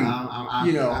you free.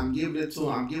 I'm giving it to him.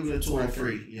 I'm giving it to him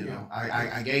free. You know,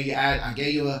 I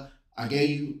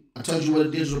told you what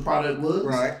a digital product was.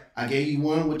 Right. I gave you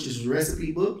one, which is a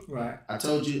recipe book. Right. I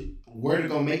told you where to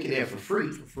go make it at for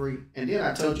free. For free. And then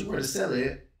I told you where to sell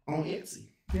it on Etsy.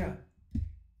 Yeah.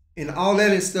 And all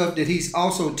that is stuff that he's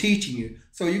also teaching you.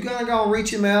 So you gotta go and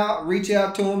reach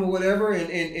out to him or whatever, and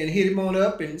hit him on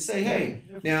up and say, hey,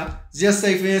 now just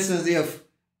say for instance, if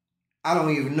I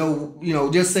don't even know,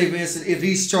 just say for instance, if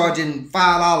he's charging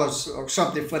 $5 or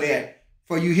something for that,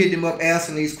 for you hitting him up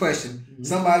asking these questions,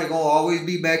 somebody gonna always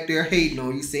be back there hating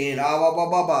on you, saying blah blah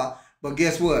blah blah. But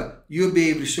guess what? You'll be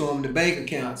able to show them the bank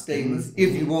account statements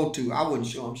if you want to. I wouldn't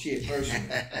show them shit personally,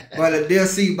 but they'll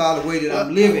see by the way that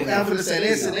I'm living. I'm gonna say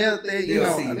this, and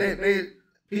they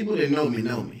people that know me.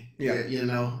 Yeah,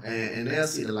 and they'll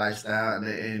see the lifestyle,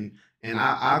 and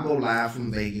I go live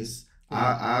from Vegas.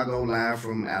 I go live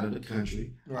from out of the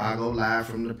country. Right. I go live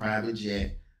from the private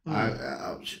jet.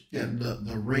 The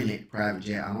rented private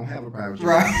jet. I don't have a private jet.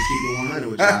 Right. I just keep it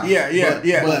 100 with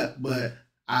y'all. But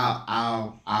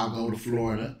I'll go to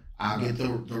Florida. I'll get the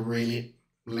rented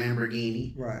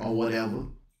Lamborghini or whatever.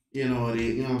 You know what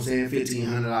I'm saying?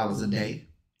 $1,500 a day.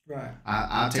 Right.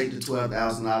 I'll take the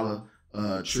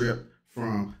 $12,000 trip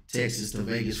from Texas to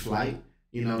Vegas flight.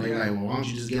 You know, they like, well, why don't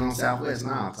you just get on Southwest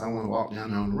now? Because I want to walk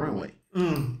down there on the runway. You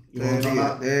know what I'm talking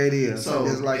about? There it is. So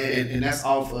and that's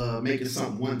off making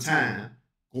something one time,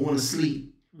 going to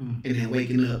sleep, and then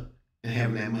waking up and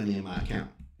having that money in my account.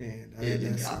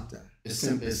 It's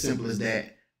simple as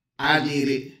that. I did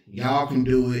it. Y'all can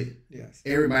do it. Yes.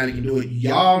 Everybody can do it.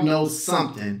 Y'all know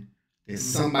something that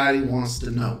somebody wants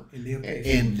to know.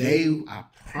 And I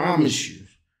promise you,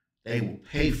 they will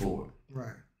pay for it.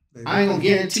 Right. I ain't going to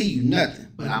guarantee you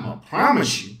nothing, but I'm going to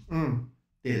promise you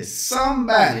there's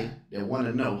somebody that want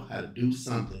to know how to do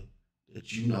something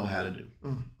that you know how to do.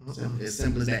 As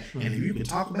simple as that. And if you can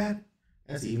talk about it,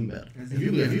 that's even better. If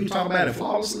you can talk about it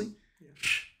flawlessly,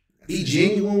 be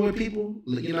genuine with people,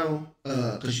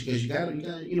 because you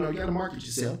gotta market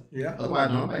yourself. Yeah.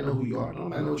 Otherwise, nobody know who you are.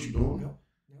 Nobody know what you're doing.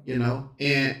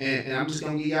 And I'm just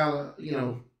gonna give y'all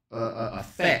a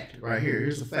fact right here.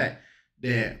 Here's a fact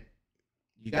that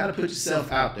you gotta put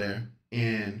yourself out there,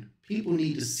 and people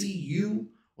need to see you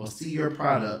or see your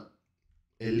product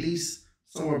at least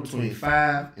somewhere between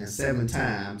 5 and 7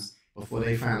 times before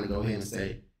they finally go ahead and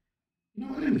say, you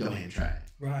know what, let me go ahead and try it.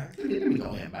 Right. Let me go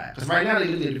ahead and buy it. Because right now they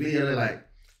look at the video, they're like,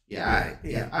 all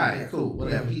right, cool,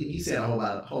 whatever. He said a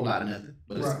whole lot of nothing,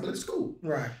 but it's cool.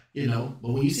 Right.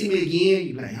 But when you see me again,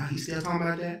 you're like, he's still talking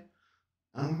about that?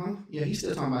 Yeah, he's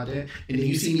still talking about that. And then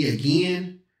you see me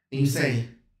again, and you say,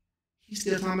 he's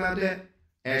still talking about that?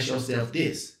 Ask yourself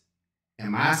this: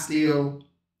 am I still,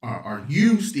 or are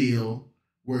you still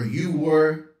where you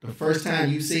were the first time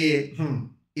you said,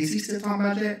 is he still talking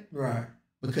about that? Right.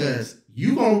 Because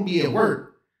you gonna be at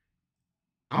work,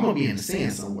 I'm gonna be in the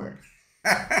sand somewhere.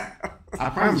 I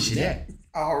promise you that.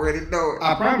 I already know it.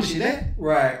 I promise you that.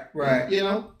 Right.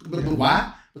 But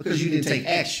why? Because you didn't take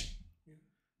action.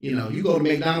 You go to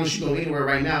McDonald's, you go anywhere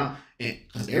right now, and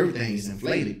because everything is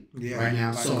inflated right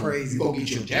now. So crazy. You go get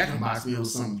your Jack in the Box meal with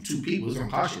some 2 people, it's gonna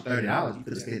cost you $30. You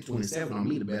could have spent $27 on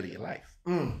me to better your life.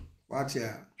 Watch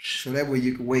out. So that way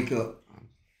you can wake up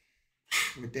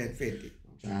with that 50.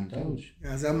 I'm trying to tell you.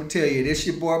 As I'm gonna tell you, this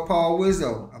your boy Paul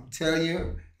Wizzo. I'm telling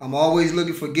you, I'm always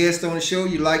looking for guests on the show.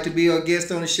 You like to be a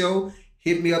guest on the show?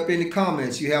 Hit me up in the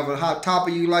comments. You have a hot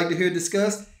topic you'd like to hear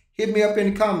discussed? Hit me up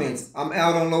in the comments. I'm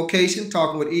out on location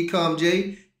talking with Ecom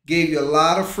J. Gave you a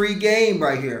lot of free game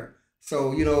right here.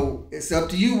 So, it's up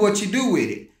to you what you do with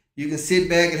it. You can sit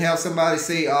back and have somebody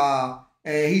say,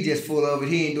 hey, he just full of it.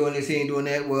 He ain't doing this, he ain't doing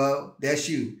that. Well, that's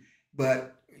you.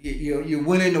 But you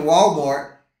went into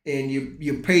Walmart and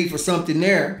you paid for something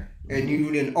there, and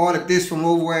you didn't order this from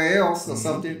over else or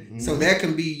something. So that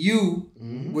can be you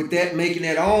with that, making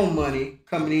that own money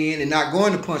coming in and not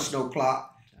going to punch no clock.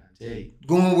 tell you.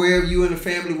 Going wherever you and the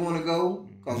family want to go.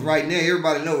 Because right now,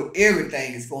 everybody knows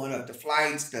everything is going up. The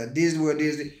flights, the Disney World,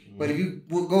 Disney. Mm-hmm. But if you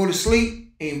go to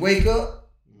sleep and wake up.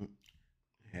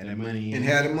 Have that money. And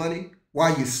have the money.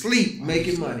 While you sleep,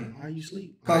 making money. Why you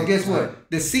sleep? Because guess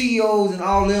what? The CEOs and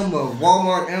all them of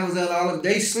Walmart, Amazon, all them,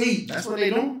 they sleep. That's what they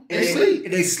do. They sleep.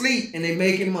 They sleep and they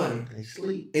making money. They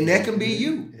sleep. And that can be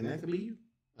you. And that can be you.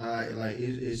 Like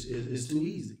it's too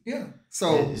easy. Yeah.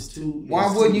 So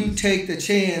why wouldn't you take the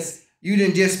chance? You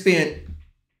didn't just spend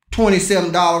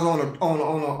 $27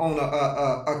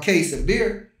 on a case of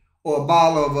beer or a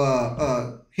bottle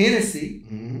of Hennessy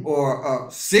or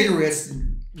cigarettes.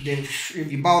 Then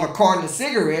if you bought a carton of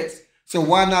cigarettes, so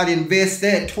why not invest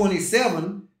that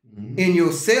 27 in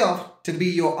yourself to be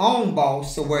your own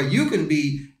boss, so where you can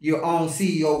be your own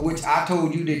CEO, which I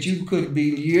told you that you could be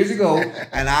years ago,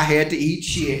 and I had to eat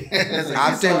shit.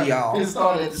 I'm telling y'all. It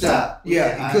started at the top.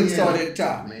 Yeah, he couldn't start at the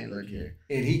top. Man, look here.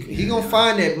 And he gonna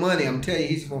find that money. I'm telling you,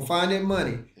 he's gonna find that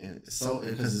money. And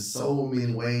because there's so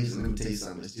many ways, and let me tell you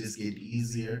something, it's just getting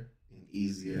easier and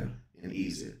easier and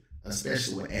easier.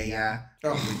 Especially with AI,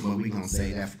 but we're gonna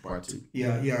say that for part 2.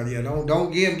 Yeah.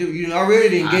 Don't give him. You already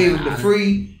didn't gave him the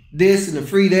free this and the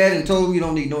free that, and told him you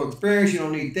don't need no experience, you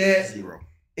don't need that, 0,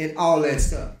 and all that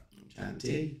stuff. I'm trying to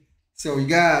tell you. So you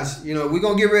guys, we're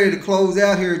gonna get ready to close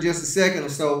out here in just a second or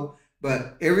so,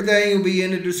 but everything will be in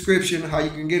the description. How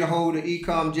you can get a hold of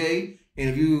Ecom J, and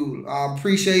if you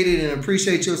appreciate it and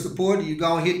appreciate your support, you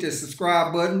go and hit the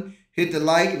subscribe button, hit the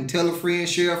like, and tell a friend,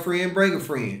 share a friend, bring a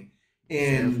friend.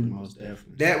 And most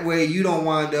definitely. That way you don't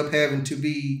wind up having to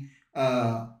be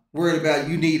worried about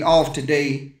you need off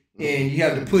today and you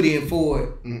have to put in for it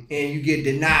and you get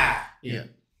denied. Yeah.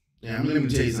 Let me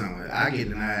tell you something. I get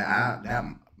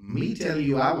denied. Me telling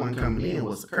you I wasn't coming in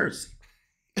was a curse.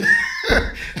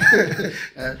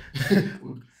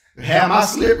 Have my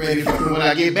slip ready for when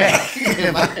I get back.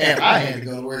 if I had to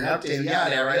go to work, I'll tell y'all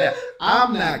that right now.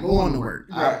 I'm not going to work.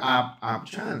 Right. I'm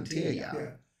trying to tell y'all.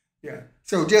 Yeah.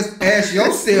 So just ask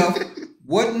yourself,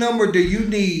 what number do you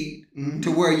need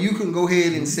to where you can go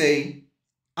ahead and say,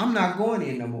 I'm not going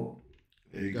in no more.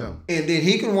 There you go. And then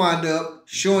he can wind up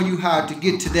showing you how to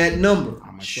get to that number.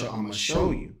 I'm gonna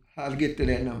show you how to get to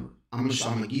that number. I'm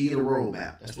gonna give you the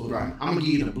roadmap. That's what I'm gonna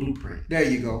give you the blueprint. There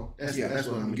you go. That's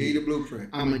what I'm gonna give you the blueprint.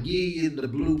 I'm gonna give you the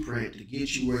blueprint to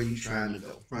get you where you're trying to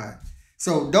go. Right.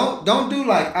 So don't do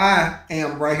like I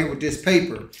am right here with this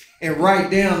paper and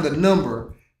write down the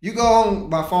number. You go on,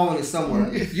 my phone is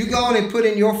somewhere. You go on and put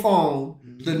in your phone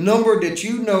the number that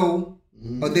you know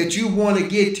or that you want to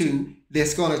get to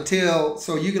that's going to tell,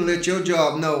 so you can let your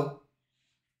job know,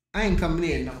 I ain't coming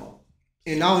in no more.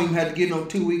 And I don't even have to get no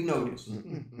 2-week notice.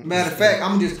 Matter of fact,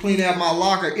 I'm going to just clean out my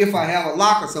locker if I have a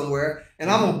locker somewhere,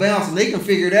 and I'm going to bounce, and they can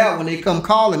figure it out when they come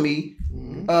calling me.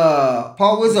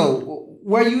 Paul Wizzo,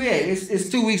 where you at? It's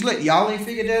 2 weeks late. Y'all ain't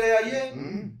figured that out yet?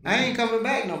 I ain't coming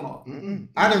back no more.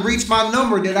 I done reached my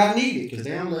number that I needed. Because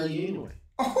they don't love you anyway.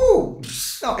 Oh,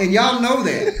 no, and y'all know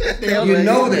that. You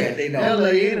know that. They don't. They'll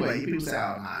love you anyway. People say,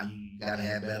 oh, nah, you got to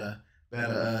have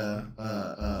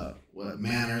better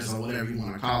manners or whatever you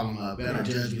want to call them, better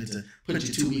judgment to put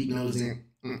your 2-week notice in.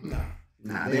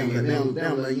 Nah, they don't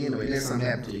love you anyway. There's something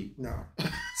happened to you. No.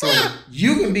 So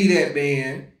you can be that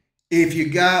man. If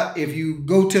you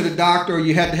go to the doctor or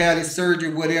you have to have this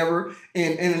surgery, whatever.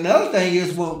 And another thing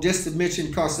is, well, just to mention,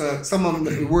 because some of them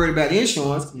are worried about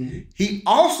insurance, he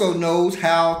also knows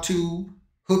how to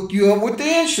hook you up with the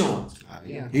insurance.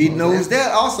 He knows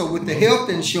that also with the health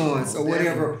insurance or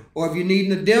whatever, or if you need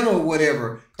the dental or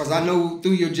whatever. Because I know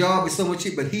through your job it's so much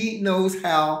cheap, but he knows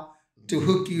how to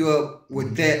hook you up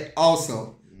with that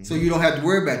also. So you don't have to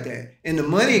worry about that. And the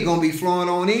money is going to be flowing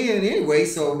on in anyway,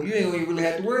 so you ain't really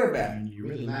have to worry about it. You're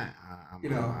really not.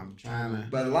 I'm trying to.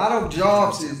 But a lot of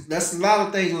jobs, that's a lot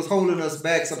of things was holding us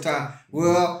back sometimes.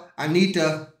 Well, I need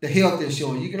the health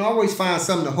insurance. You can always find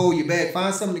something to hold you back.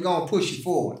 Find something to go and push you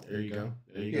forward. There you go.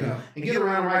 And get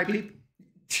around the right people.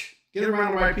 Get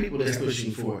around the right people that's pushing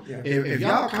you forward. Yeah. If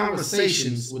y'all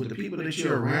conversations with the people that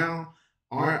you're around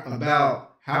aren't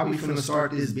about how we finna start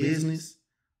this business,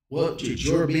 what did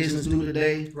your business do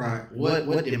today? Right.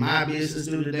 What did my business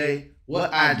do today?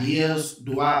 What ideas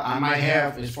do I might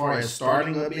have as far as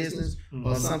starting a business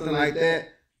or something like that?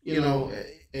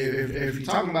 If you're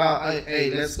talking about,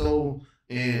 hey, let's go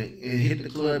and hit the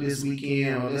club this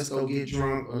weekend, or let's go get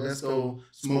drunk, or let's go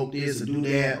smoke this or do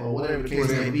that, or whatever the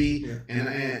case may be. Yeah.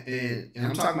 And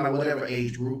I'm talking about whatever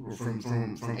age group, or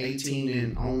from 18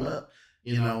 and on up.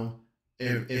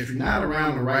 If you're not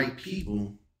around the right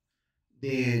people,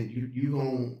 then you're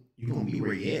gonna be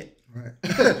where you at. Right.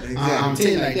 Exactly. I'm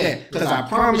telling you like that. Because I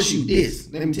promise you this.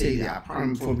 Let me tell you that. I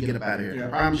promise before we get up out of here. Yeah. I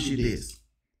promise you this.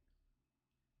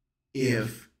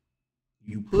 If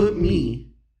you put me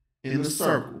in the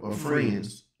circle of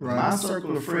friends, Right. my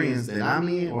circle of friends that I'm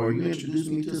in, or you introduce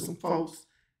me to some folks,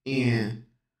 and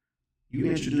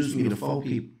you introduce me to 4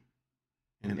 people,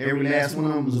 and every last one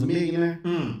of them was a millionaire,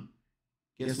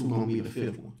 guess who's going to be the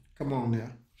 5th one? Come on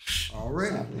now. All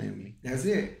right. Stop playing me. That's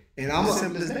it. And As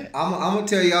simple as that. I'm gonna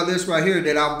tell y'all this right here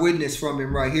that I've witnessed from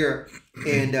him right here,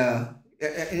 and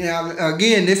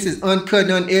again, this is uncut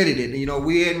and unedited. You know,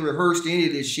 we hadn't rehearsed any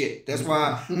of this shit. That's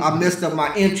why I messed up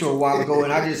my intro a while ago,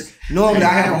 and I just normally I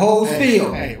have a whole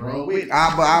spiel. Hey, roll with it.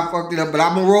 I fucked it up, but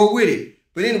I'm gonna roll with it.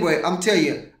 But anyway, I'm telling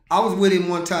you, I was with him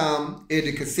one time at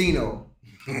the casino.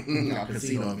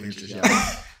 Casino adventures, y'all.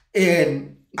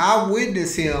 And I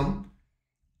witnessed him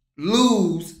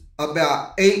lose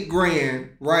about $8,000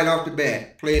 right off the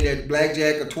bat, playing that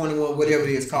blackjack or 21, whatever it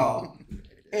is called.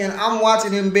 And I'm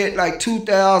watching him bet like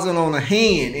 2,000 on a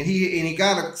hand, and he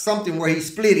got something where he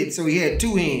split it, so he had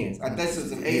 2 hands. I think this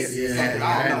was an ace. Yeah,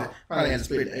 I don't know. Probably had to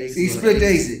split the ace. He split the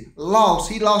ace.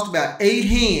 He lost about 8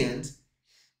 hands,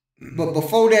 but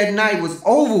before that night was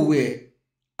over with,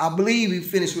 I believe he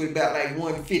finished with about like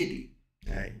 150.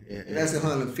 That's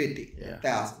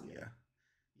 150,000.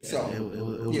 So it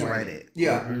was right at.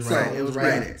 Yeah. It was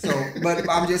right at. So, but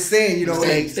I'm just saying, you know,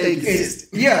 stay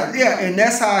consistent. Yeah, and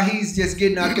that's how he's just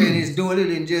getting out there and he's doing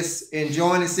it and just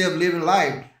enjoying himself, living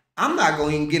life. I'm not going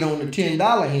to even get on the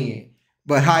 $10 hand,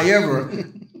 but however,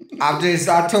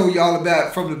 I told y'all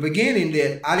about from the beginning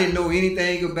that I didn't know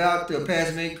anything about the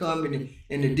passive income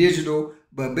and the digital,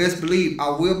 but best believe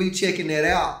I will be checking that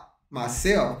out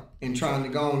myself and trying to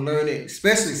go and learn it,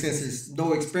 especially since it's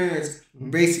no experience,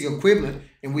 basic equipment,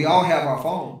 and we all have our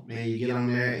phone. Man, you get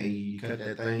on there and you cut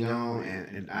that thing on,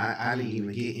 and I didn't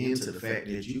even get into the fact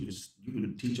that you could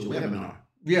teach a webinar.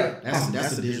 Yeah,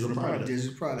 that's a digital product.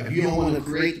 Digital product. If you don't want to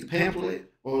create the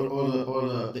pamphlet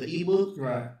or the ebook,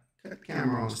 right, cut the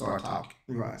camera on and start talking.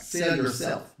 Right. Sell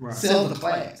yourself. Right. Sell the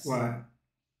class. Right.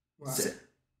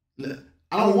 Look,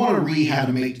 I don't want to read how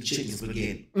to make the chicken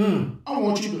spaghetti. I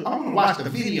want to watch the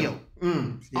video.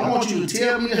 I want you to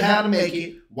tell me how to make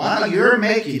it while you're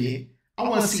making it. I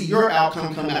want to see your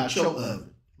outcome come out your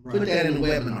oven. Right. Put that in the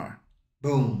webinar.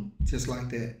 Boom. Just like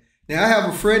that. Now, I have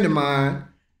a friend of mine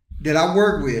that I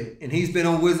work with, and he's been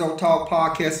on Wizzo Talk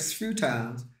podcast a few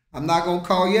times. I'm not going to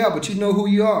call you out, but you know who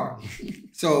you are.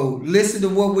 So listen to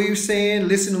what we're saying.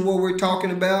 Listen to what we're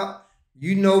talking about.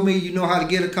 You know me. You know how to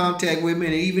get in contact with me.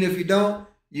 And even if you don't,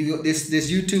 this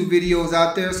YouTube video is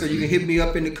out there, so you can hit me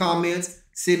up in the comments.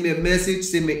 Send me a message.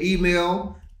 Send me an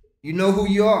email. You know who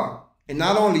you are. And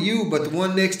not only you, but the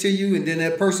one next to you and then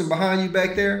that person behind you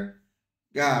back there.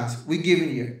 Guys, we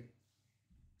giving you.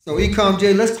 So Ecom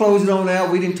J, let's close it on out.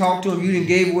 We didn't talk to him. You didn't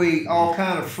gave away all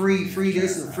kind of free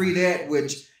this and free that,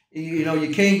 which, you know,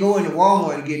 you can't go into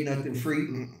Walmart and get nothing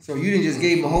free. So you didn't just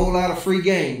gave him a whole lot of free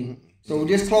game. So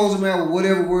just close them out with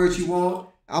whatever words you want.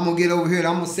 I'm going to get over here and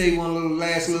I'm going to say one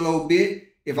last little old bit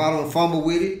if I don't fumble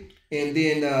with it. And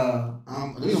then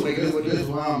this is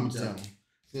what I'm telling you.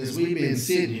 Since we've been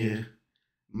sitting here,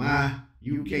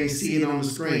 you can't see it on the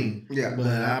screen. Yeah. But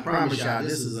I promise y'all,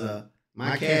 this is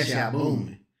my cash out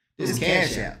booming. This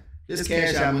cash out. This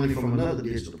cash out money from another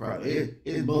digital product.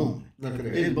 It's booming. Look at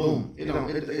that. It's booming. It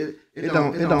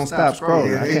don't stop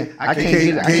scrolling. I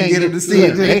can't get it to see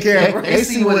it. They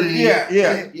see what it is.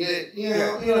 Yeah.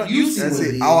 You see what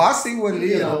it is. Oh, I see what it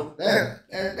is. You know,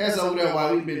 that's over there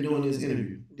while we've been doing this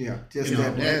interview. Yeah, just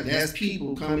that's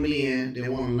people coming in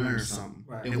that want to learn something.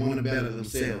 Right. They want to better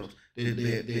themselves.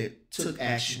 That took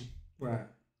action. Right.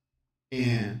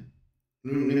 And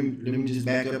let me just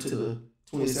back up to the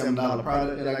 $27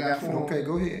 product that I got for them. Okay,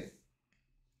 go ahead.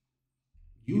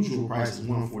 Usual price is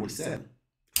 $147.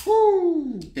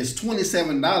 Woo! It's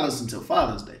 $27 until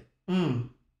Father's Day.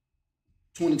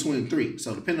 2023.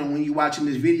 So depending on when you're watching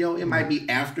this video, it might be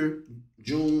after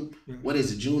June. What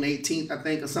is it? June 18th, I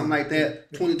think, or something like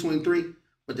that. 2023.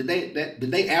 But the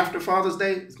day after Father's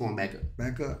Day, it's going back up.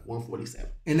 Back up. 147.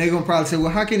 And they're gonna probably say,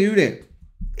 "Well, how can you do that?"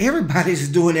 Everybody's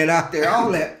doing that out there.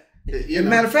 All that.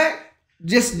 Matter of fact,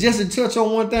 just to touch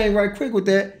on one thing right quick with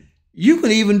that, you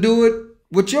can even do it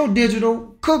with your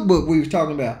digital cookbook we was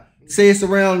talking about. Say it's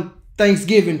around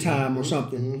Thanksgiving time or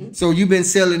something. So you've been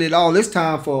selling it all this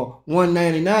time for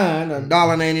 $1.99 or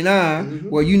 $1.99.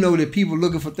 Well, you know that people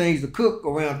looking for things to cook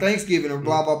around Thanksgiving or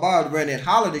blah, blah, blah, around that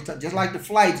holiday time. Just like the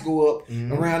flights go up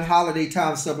around holiday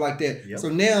time, stuff like that. Yep. So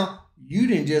now you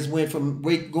didn't just went from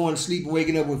going to sleep and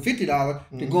waking up with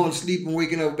 $50 to going to sleep and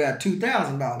waking up about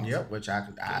 $2,000. Yep, which I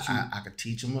could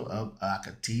teach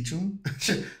them.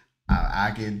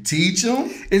 I can teach them.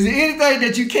 Is there anything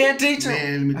that you can't teach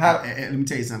them? Man, let me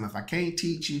tell you something. If I can't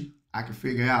teach you, I can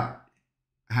figure out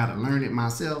how to learn it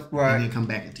myself, right, and then come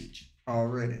back and teach you.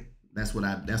 Already. That's what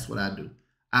I do.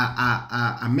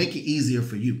 I make it easier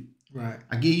for you. Right.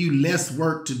 I give you less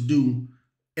work to do.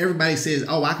 Everybody says,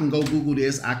 "Oh, I can go Google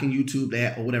this, I can YouTube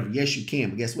that, or whatever." Yes, you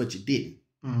can, but guess what? You didn't,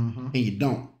 and you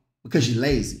don't because you're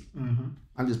lazy.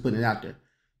 I'm just putting it out there.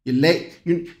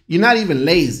 You're not even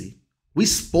lazy. We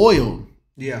spoiled.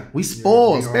 Yeah. We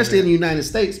spoil, especially in the United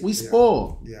States. We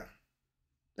spoil. Yeah.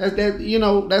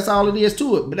 That's all it is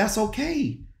to it. But that's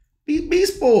okay. Be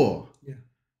spoiled.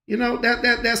 Yeah.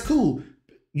 That's cool.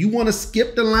 You want to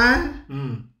skip the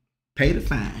line? Pay the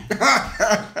fine.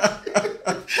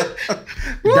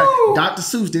 Dr.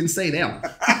 Seuss didn't say that one.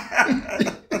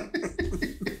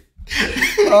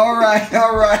 All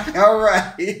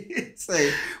right.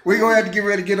 Say, we're going to have to get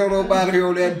ready to get on up out of here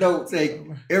on that note. Say,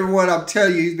 everyone, I'm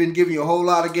telling you, he's been giving you a whole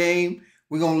lot of game.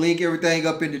 We're going to link everything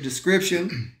up in the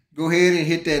description. Go ahead and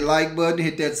hit that like button,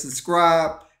 hit that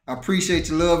subscribe. I appreciate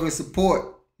your love and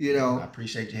support. I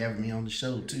appreciate you having me on the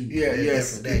show, too. Yeah,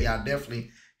 yes. For that, y'all definitely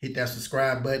hit that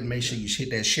subscribe button. Make sure you hit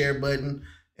that share button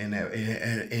and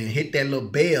hit that little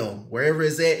bell. Wherever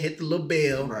it's at, hit the little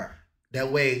bell. Right.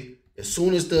 That way, as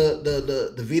soon as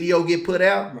the video get put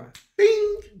out, right,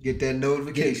 bing, get that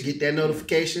notification. Get that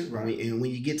notification. Right. And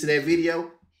when you get to that video,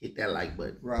 hit that like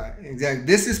button. Right. Exactly.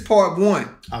 This is part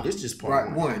 1. Oh, this is just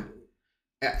part one.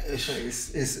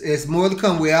 It's more to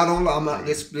come. We're out on.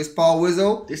 This Paul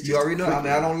Wizzo. You already know. I'm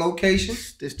out on location.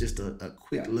 This just a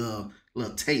quick little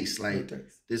taste. Like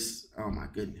this. Oh my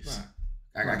goodness.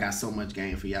 Right. I got so much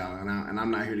game for y'all, and I'm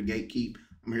not here to gatekeep.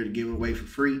 I'm here to give it away for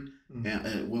free.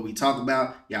 And what we talk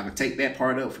about, y'all can take that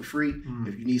part up for free.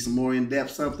 If you need some more in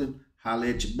depth something, holla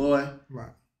at your boy.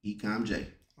 Right. Ecom J.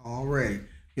 All right.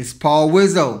 It's Paul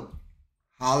Wizzo.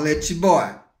 Holla at your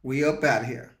boy. We up out of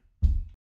here.